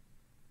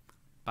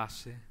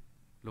 pase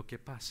lo que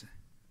pase.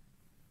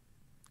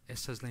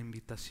 Esa es la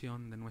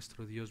invitación de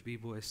nuestro Dios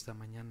vivo esta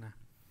mañana.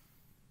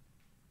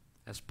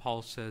 As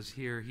Paul says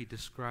here, he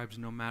describes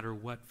no matter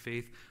what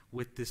faith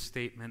with this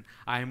statement,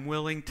 I am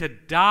willing to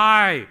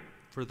die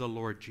for the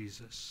Lord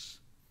Jesus.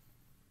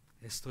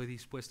 Estoy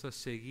dispuesto a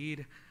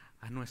seguir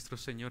a nuestro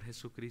Señor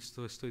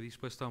Jesucristo. Estoy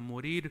dispuesto a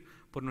morir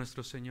por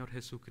nuestro Señor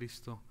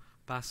Jesucristo.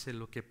 Pase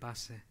lo que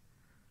pase.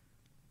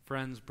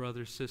 Friends,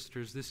 brothers,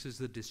 sisters, this is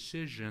the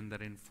decision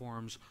that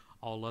informs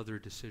all other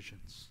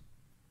decisions.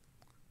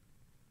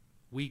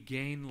 We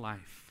gain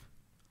life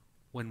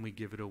when we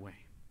give it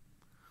away.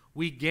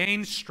 We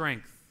gain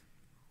strength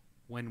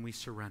when we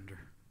surrender.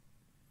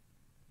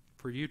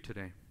 For you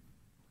today,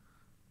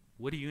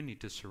 what do you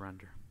need to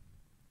surrender?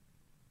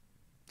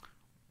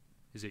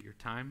 Is it your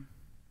time?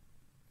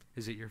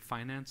 Is it your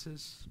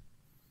finances?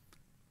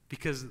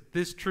 Because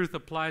this truth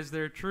applies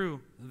there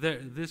too.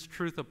 This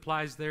truth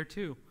applies there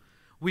too.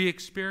 We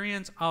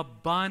experience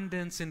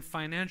abundance in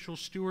financial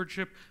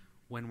stewardship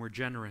when we're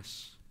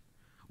generous.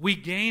 We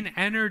gain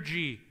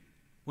energy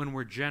when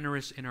we're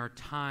generous in our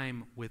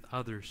time with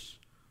others.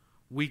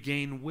 We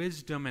gain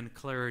wisdom and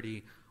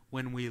clarity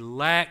when we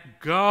let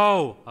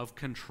go of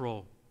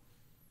control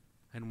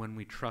and when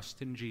we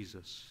trust in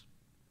Jesus,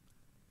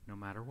 no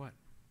matter what.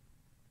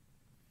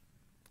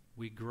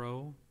 We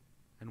grow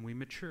and we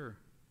mature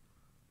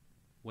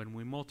when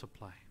we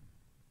multiply,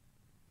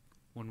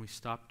 when we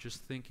stop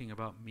just thinking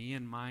about me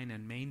and mine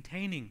and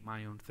maintaining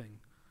my own thing,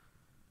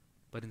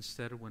 but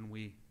instead when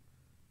we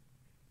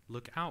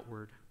look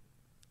outward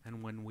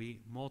and when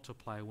we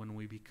multiply, when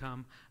we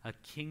become a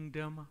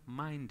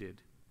kingdom-minded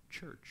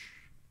church.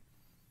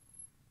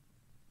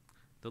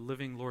 The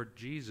living Lord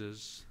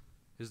Jesus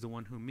is the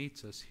one who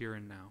meets us here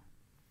and now,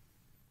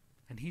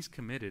 and he's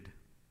committed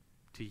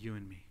to you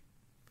and me.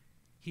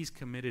 He's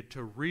committed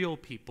to real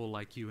people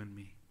like you and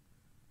me.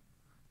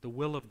 The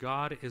will of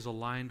God is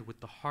aligned with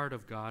the heart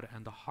of God,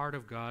 and the heart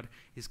of God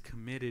is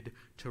committed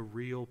to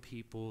real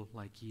people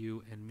like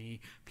you and me,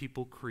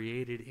 people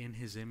created in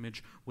his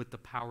image with the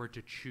power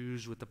to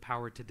choose, with the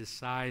power to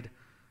decide.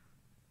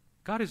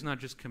 God is not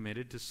just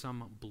committed to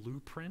some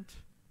blueprint,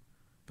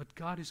 but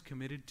God is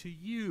committed to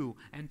you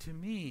and to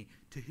me,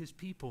 to his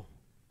people.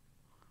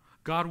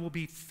 God will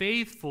be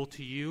faithful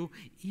to you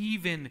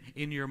even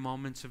in your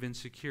moments of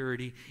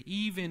insecurity,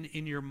 even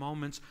in your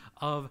moments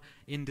of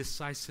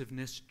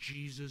indecisiveness.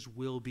 Jesus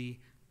will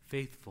be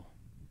faithful.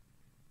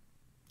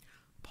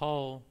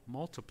 Paul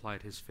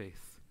multiplied his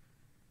faith.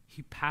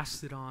 He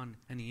passed it on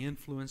and he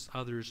influenced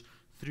others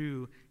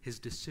through his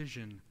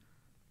decision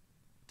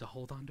to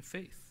hold on to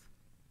faith,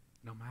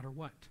 no matter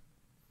what.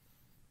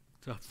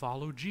 To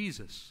follow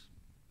Jesus,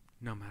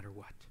 no matter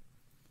what.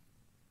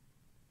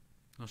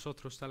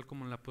 Nosotros, tal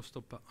como el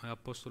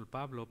apóstol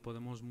Pablo,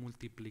 podemos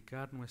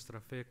multiplicar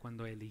nuestra fe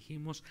cuando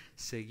elegimos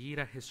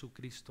seguir a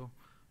Jesucristo,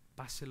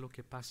 pase lo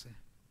que pase.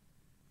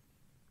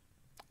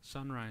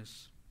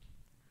 Sunrise,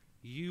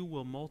 you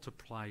will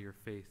multiply your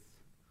faith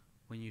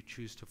when you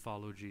choose to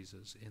follow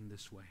Jesus in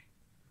this way.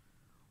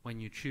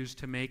 When you choose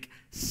to make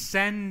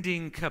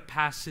sending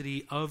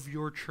capacity of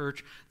your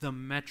church the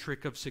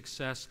metric of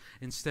success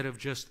instead of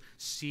just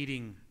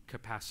seating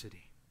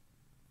capacity.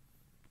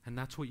 And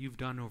that's what you've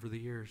done over the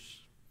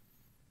years.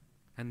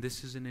 And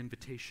this is an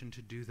invitation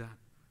to do that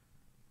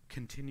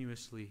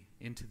continuously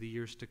into the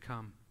years to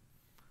come.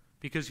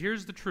 Because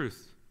here's the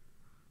truth.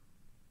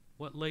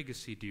 What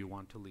legacy do you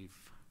want to leave?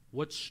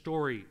 What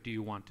story do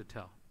you want to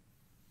tell?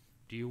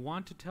 Do you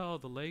want to tell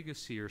the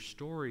legacy or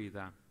story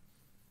that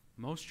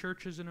most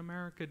churches in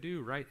America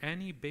do, right?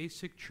 Any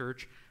basic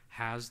church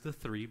has the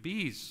 3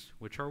 B's,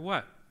 which are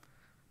what?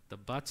 The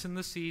butts in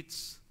the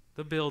seats,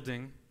 the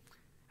building,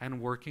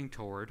 and working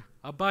toward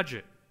a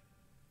budget.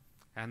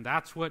 And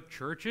that's what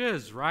church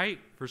is, right?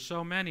 For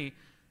so many,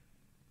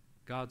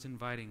 God's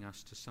inviting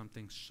us to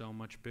something so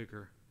much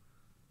bigger,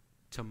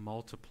 to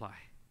multiply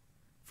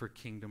for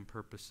kingdom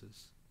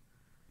purposes,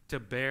 to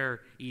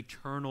bear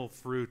eternal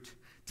fruit,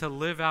 to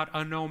live out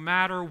a no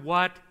matter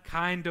what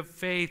kind of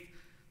faith,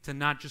 to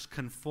not just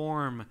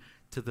conform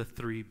to the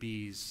 3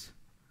 B's,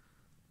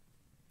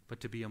 but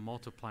to be a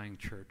multiplying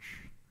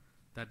church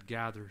that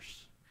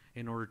gathers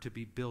in order to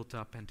be built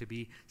up and to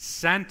be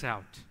sent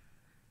out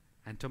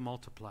and to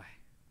multiply.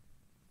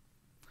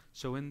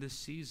 So in this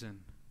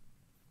season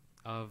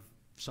of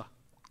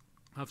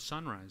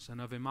Sunrise and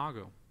of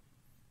Imago,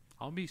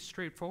 I'll be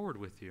straightforward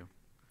with you.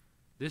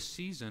 This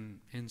season,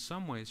 in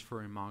some ways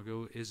for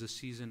Imago, is a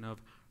season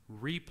of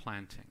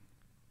replanting.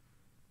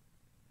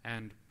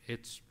 And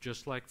it's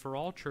just like for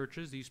all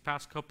churches, these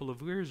past couple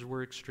of years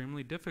were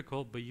extremely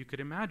difficult, but you could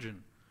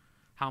imagine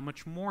how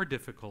much more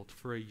difficult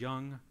for a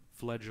young,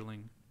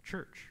 fledgling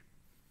church.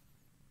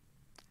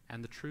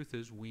 And the truth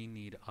is, we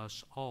need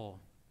us all.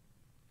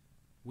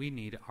 We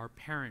need our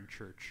parent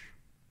church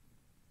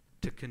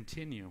to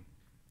continue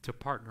to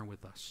partner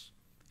with us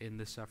in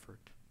this effort.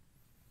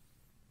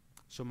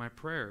 So my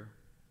prayer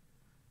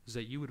is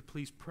that you would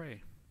please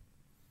pray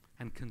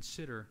and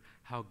consider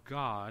how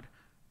God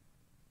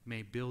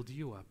may build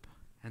you up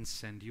and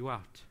send you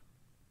out.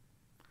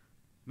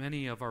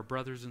 Many of our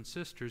brothers and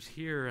sisters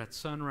here at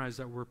Sunrise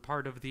that were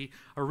part of the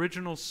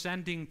original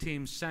sending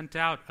team sent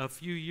out a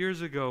few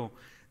years ago,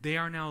 they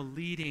are now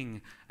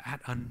leading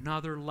at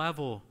another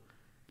level,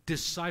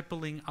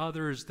 discipling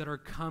others that are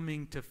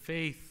coming to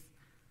faith.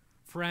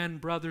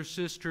 Friend, brother,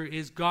 sister,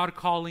 is God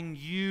calling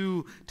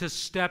you to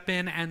step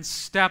in and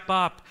step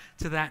up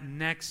to that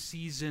next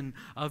season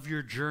of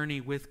your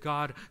journey with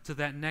God, to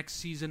that next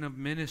season of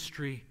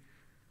ministry?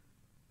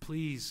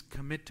 Please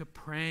commit to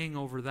praying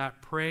over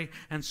that. Pray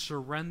and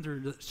surrender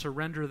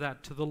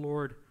that to the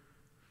Lord.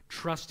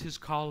 Trust His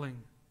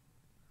calling.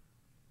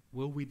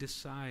 Will we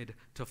decide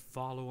to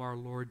follow our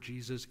Lord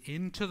Jesus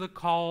into the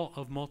call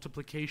of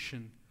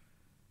multiplication,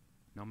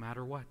 no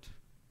matter what?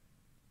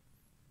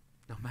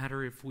 No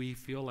matter if we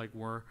feel like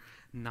we're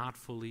not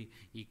fully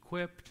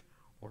equipped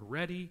or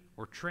ready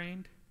or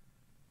trained.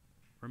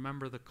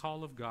 Remember, the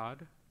call of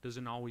God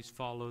doesn't always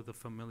follow the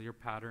familiar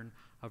pattern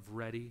of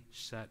ready,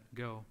 set,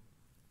 go.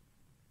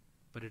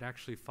 But it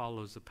actually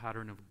follows the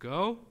pattern of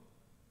go,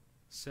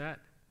 set,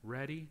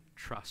 ready,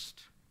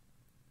 trust.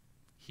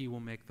 He will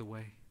make the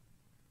way.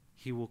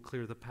 He will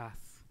clear the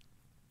path.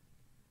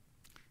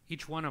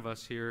 Each one of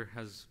us here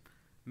has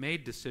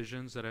made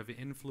decisions that have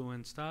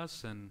influenced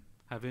us and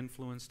have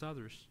influenced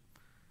others.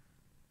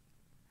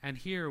 And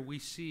here we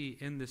see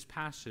in this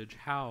passage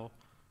how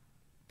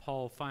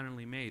Paul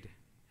finally made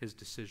his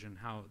decision,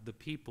 how the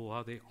people,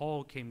 how they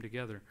all came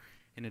together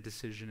in a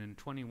decision. In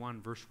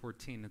 21 verse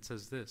 14 it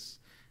says this,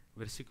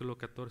 versículo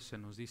 14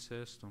 nos dice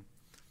esto,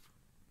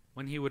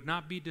 when he would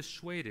not be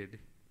dissuaded,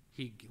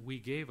 we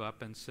gave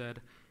up and said,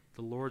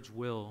 the Lord's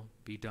will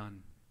be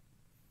done.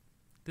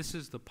 This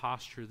is the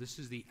posture, this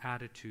is the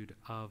attitude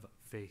of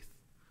faith.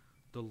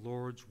 The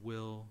Lord's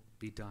will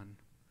be done.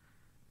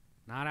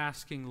 Not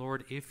asking,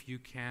 Lord, if you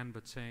can,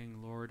 but saying,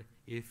 Lord,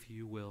 if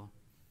you will.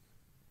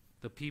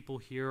 The people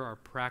here are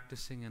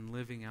practicing and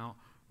living out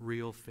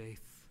real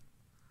faith.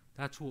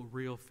 That's what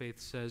real faith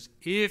says.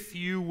 If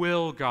you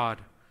will, God,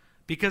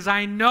 because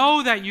I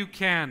know that you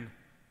can,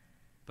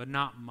 but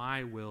not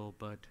my will,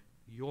 but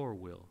your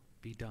will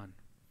be done.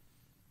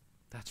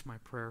 That's my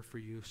prayer for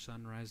you,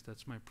 Sunrise.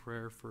 That's my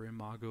prayer for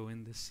Imago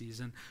in this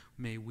season.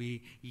 May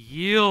we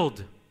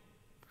yield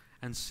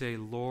and say,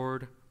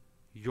 Lord,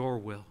 your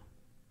will,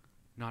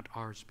 not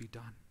ours, be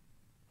done.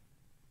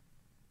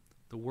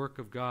 The work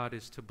of God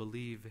is to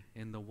believe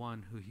in the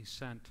one who He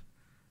sent.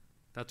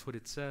 That's what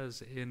it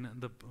says in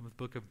the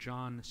book of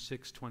John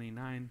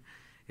 6:29.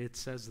 It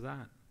says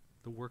that.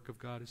 The work of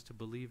God is to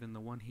believe in the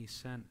one He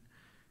sent.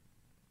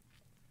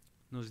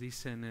 Nos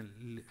dice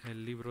en el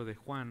libro de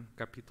Juan,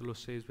 capítulo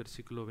 6,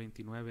 versículo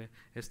 29,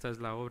 esta es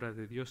la obra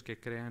de Dios, que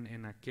crean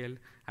en aquel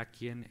a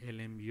quien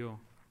Él envió.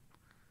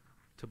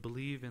 To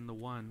believe in the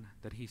one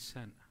that He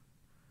sent.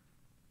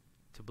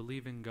 To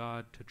believe in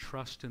God, to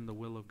trust in the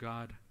will of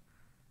God.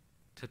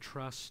 To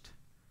trust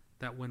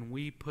that when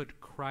we put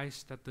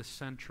Christ at the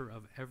center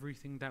of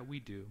everything that we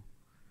do,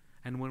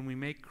 and when we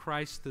make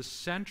Christ the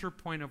center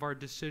point of our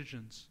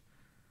decisions,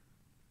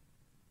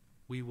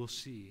 we will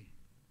see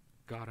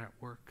God at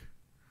work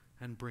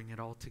and bring it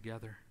all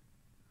together.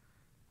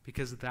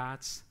 Because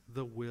that's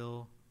the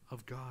will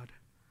of God.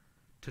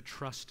 To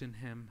trust in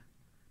Him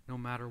no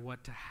matter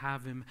what, to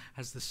have Him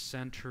as the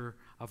center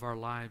of our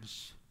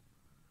lives.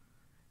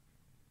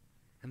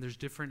 And there's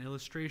different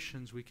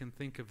illustrations we can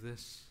think of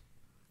this.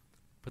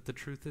 But the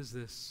truth is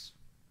this: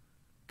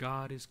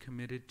 God is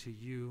committed to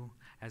you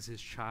as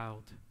His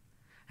child,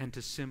 and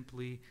to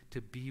simply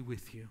to be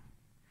with you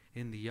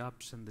in the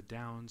ups and the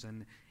downs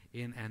and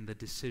the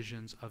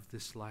decisions of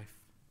this life.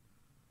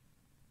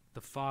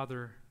 The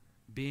Father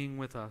being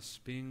with us,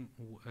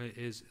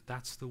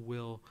 that's the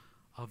will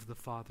of the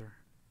Father.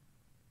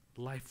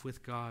 Life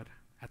with God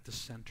at the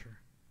center.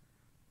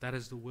 That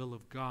is the will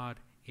of God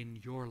in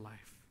your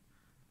life.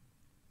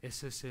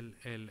 Esa es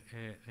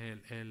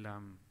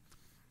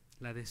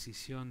la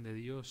decisión de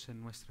Dios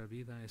en nuestra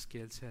vida, es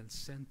que Él sea el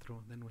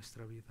centro de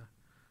nuestra vida.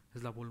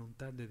 Es la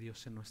voluntad de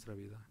Dios en nuestra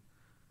vida.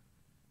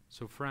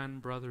 So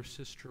friend, brother,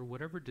 sister,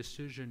 whatever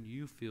decision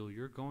you feel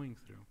you're going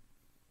through,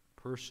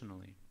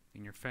 personally,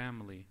 in your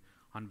family,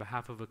 on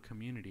behalf of a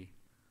community,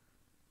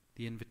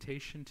 the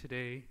invitation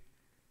today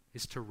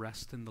is to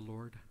rest in the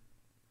Lord.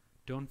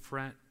 Don't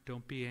fret,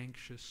 don't be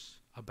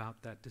anxious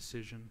about that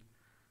decision,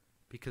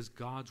 because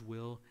God's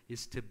will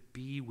is to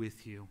be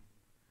with you,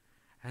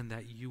 and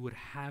that you would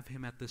have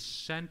Him at the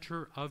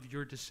center of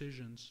your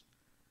decisions.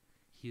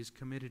 He is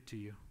committed to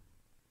you.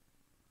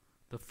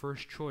 The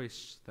first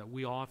choice that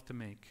we all have to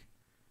make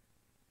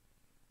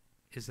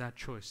is that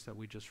choice that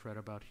we just read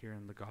about here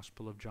in the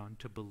Gospel of John,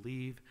 to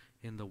believe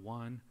in the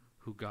one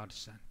who God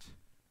sent.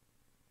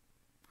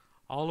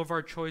 All of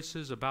our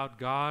choices about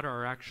God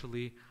are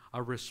actually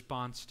a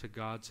response to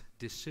God's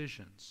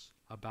decisions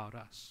about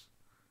us.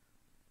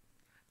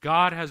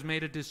 God has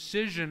made a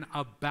decision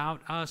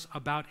about us,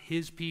 about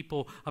His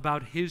people,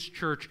 about His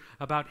church,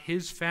 about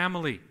His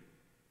family.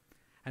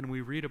 And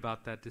we read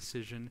about that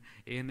decision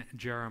in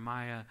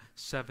Jeremiah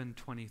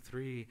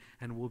 7:23,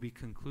 and we'll be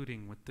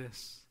concluding with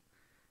this.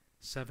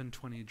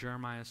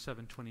 Jeremiah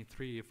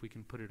 7:23, if we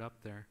can put it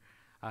up there.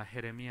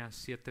 Jeremías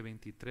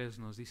 7:23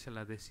 nos dice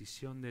la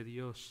decisión de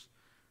Dios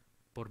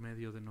por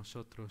medio de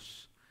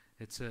nosotros.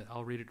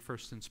 I'll read it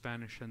first in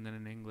Spanish and then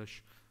in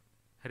English.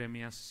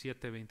 Jeremías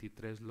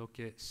 7:23, lo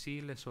que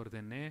sí les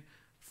ordené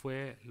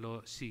fue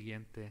lo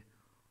siguiente: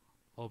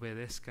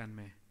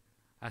 obedézcanme,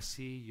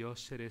 así yo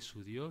seré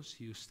su Dios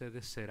y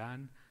ustedes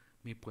serán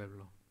mi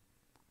pueblo.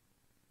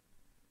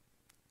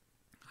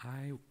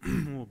 I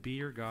will be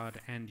your God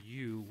and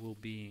you will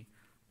be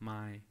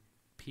my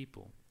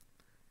people.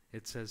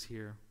 It says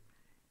here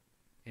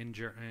in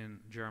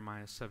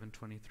Jeremiah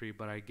 7:23,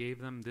 but I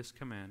gave them this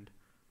command: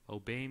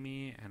 obey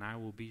me and I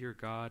will be your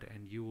God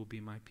and you will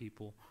be my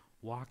people.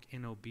 Walk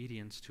in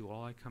obedience to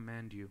all I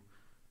command you,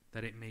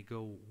 that it may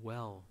go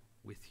well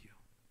with you.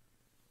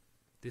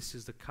 This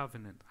is the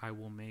covenant I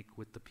will make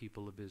with the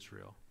people of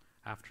Israel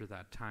after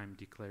that time,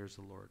 declares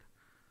the Lord.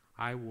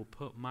 I will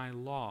put my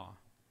law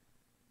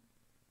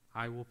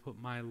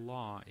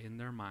in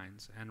their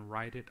minds and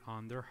write it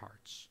on their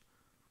hearts.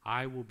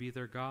 I will be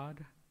their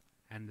God,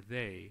 and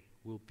they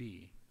will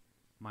be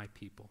my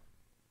people.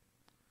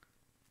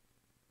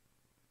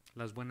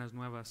 Las buenas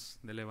nuevas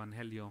del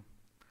Evangelio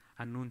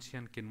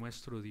anuncian que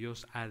nuestro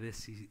Dios ha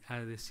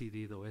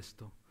decidido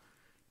esto.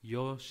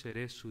 Yo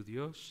seré su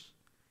Dios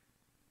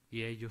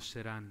y ellos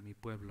serán mi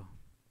pueblo.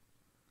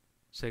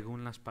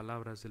 Según las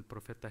palabras del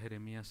profeta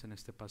Jeremías en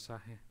este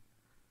pasaje.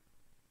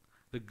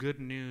 The good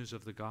news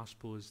of the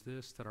gospel is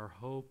this, that our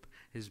hope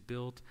is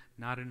built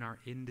not in our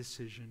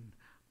indecision,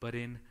 but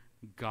in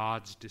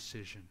God's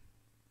decision.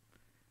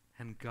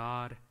 And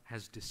God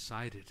has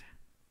decided,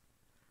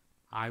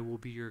 I will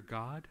be your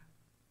God,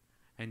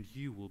 and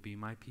you will be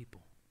my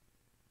people.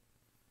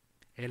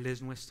 Él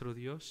es nuestro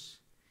Dios,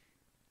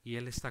 y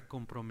Él está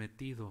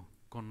comprometido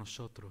con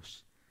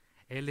nosotros.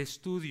 Él es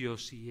tu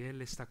Dios, y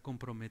Él está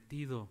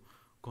comprometido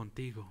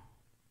contigo.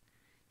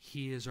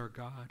 He is our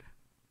God.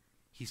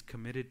 He's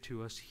committed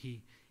to us.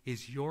 He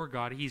is your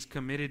God. He's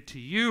committed to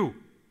you.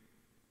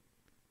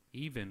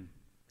 Even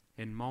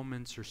in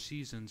moments or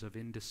seasons of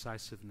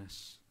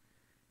indecisiveness,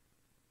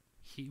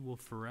 He will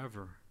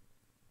forever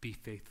be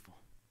faithful.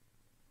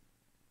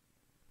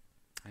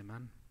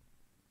 Amen.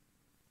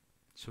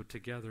 So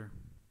together,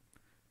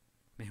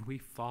 may we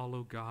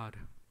follow God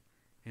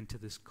into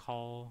this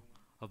call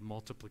of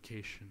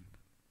multiplication.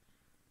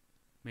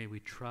 May we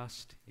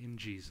trust in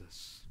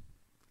Jesus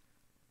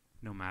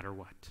no matter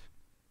what.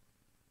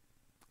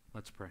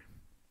 Let's pray.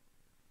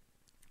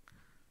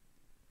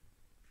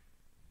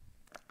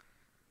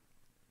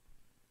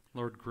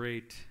 Lord,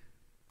 great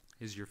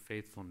is your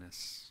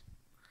faithfulness.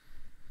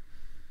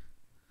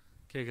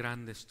 Qué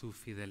grande es tu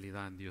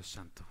fidelidad, Dios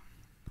Santo.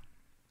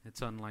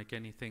 It's unlike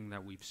anything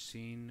that we've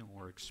seen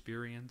or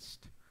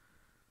experienced.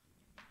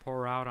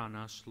 Pour out on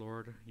us,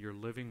 Lord, your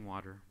living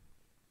water.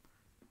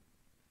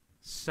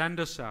 Send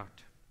us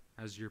out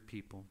as your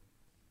people.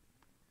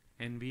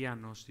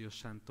 Envíanos, Dios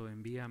Santo,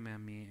 envíame a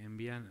mí,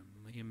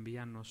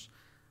 envíanos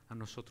a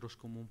nosotros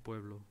como un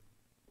pueblo.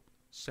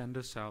 Send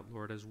us out,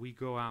 Lord, as we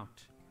go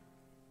out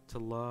to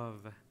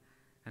love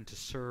and to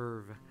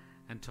serve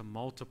and to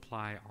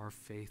multiply our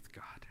faith,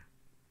 God.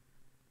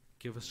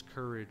 Give us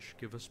courage,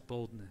 give us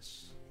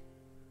boldness.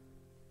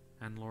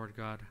 And Lord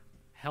God,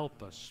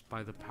 help us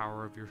by the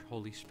power of your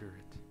Holy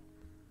Spirit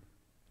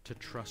to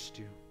trust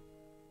you,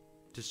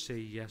 to say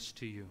yes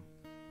to you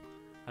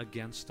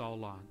against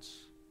all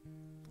odds,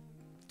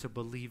 to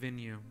believe in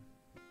you,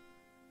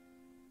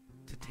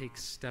 to take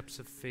steps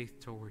of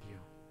faith toward you,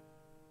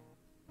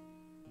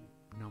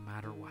 no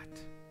matter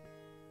what.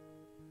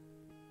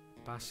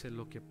 Pase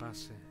lo que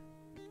pase,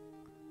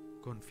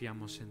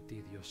 Confiamos en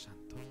ti, Dios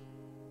Santo.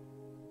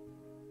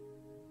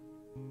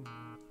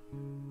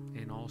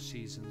 In all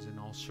seasons, in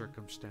all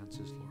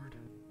circumstances, Lord,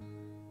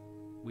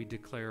 we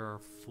declare our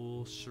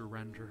full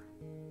surrender,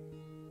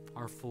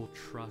 our full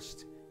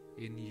trust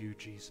in you,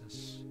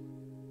 Jesus.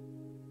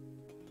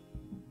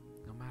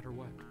 No matter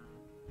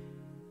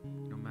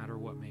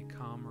what may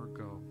come or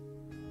go,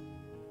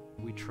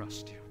 we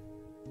trust you.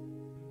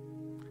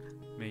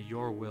 May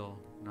your will,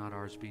 not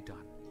ours, be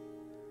done.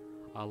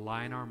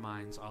 Align our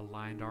minds,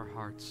 align our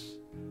hearts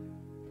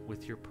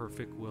with your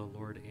perfect will,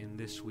 Lord, in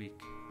this week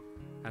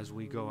as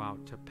we go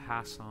out to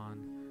pass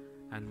on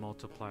and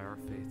multiply our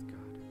faith, God.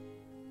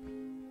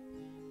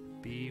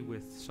 Be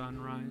with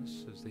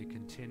Sunrise as they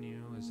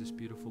continue, as this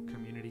beautiful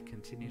community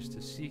continues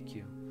to seek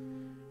you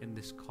in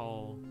this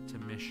call to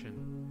mission,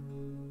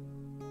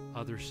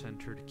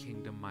 other-centered,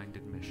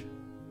 kingdom-minded mission.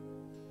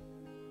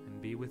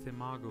 And be with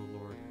Imago,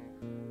 Lord,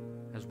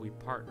 as we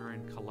partner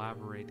and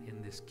collaborate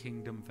in this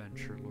kingdom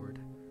venture, Lord,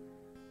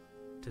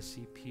 to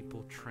see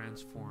people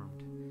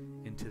transformed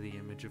into the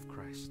image of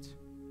Christ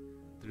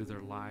through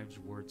their lives,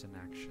 words, and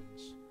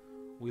actions.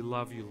 We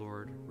love you,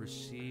 Lord.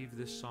 Receive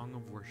this song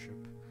of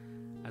worship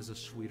as a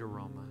sweet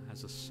aroma,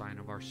 as a sign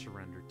of our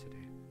surrender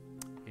today.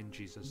 In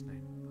Jesus'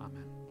 name,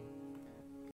 amen.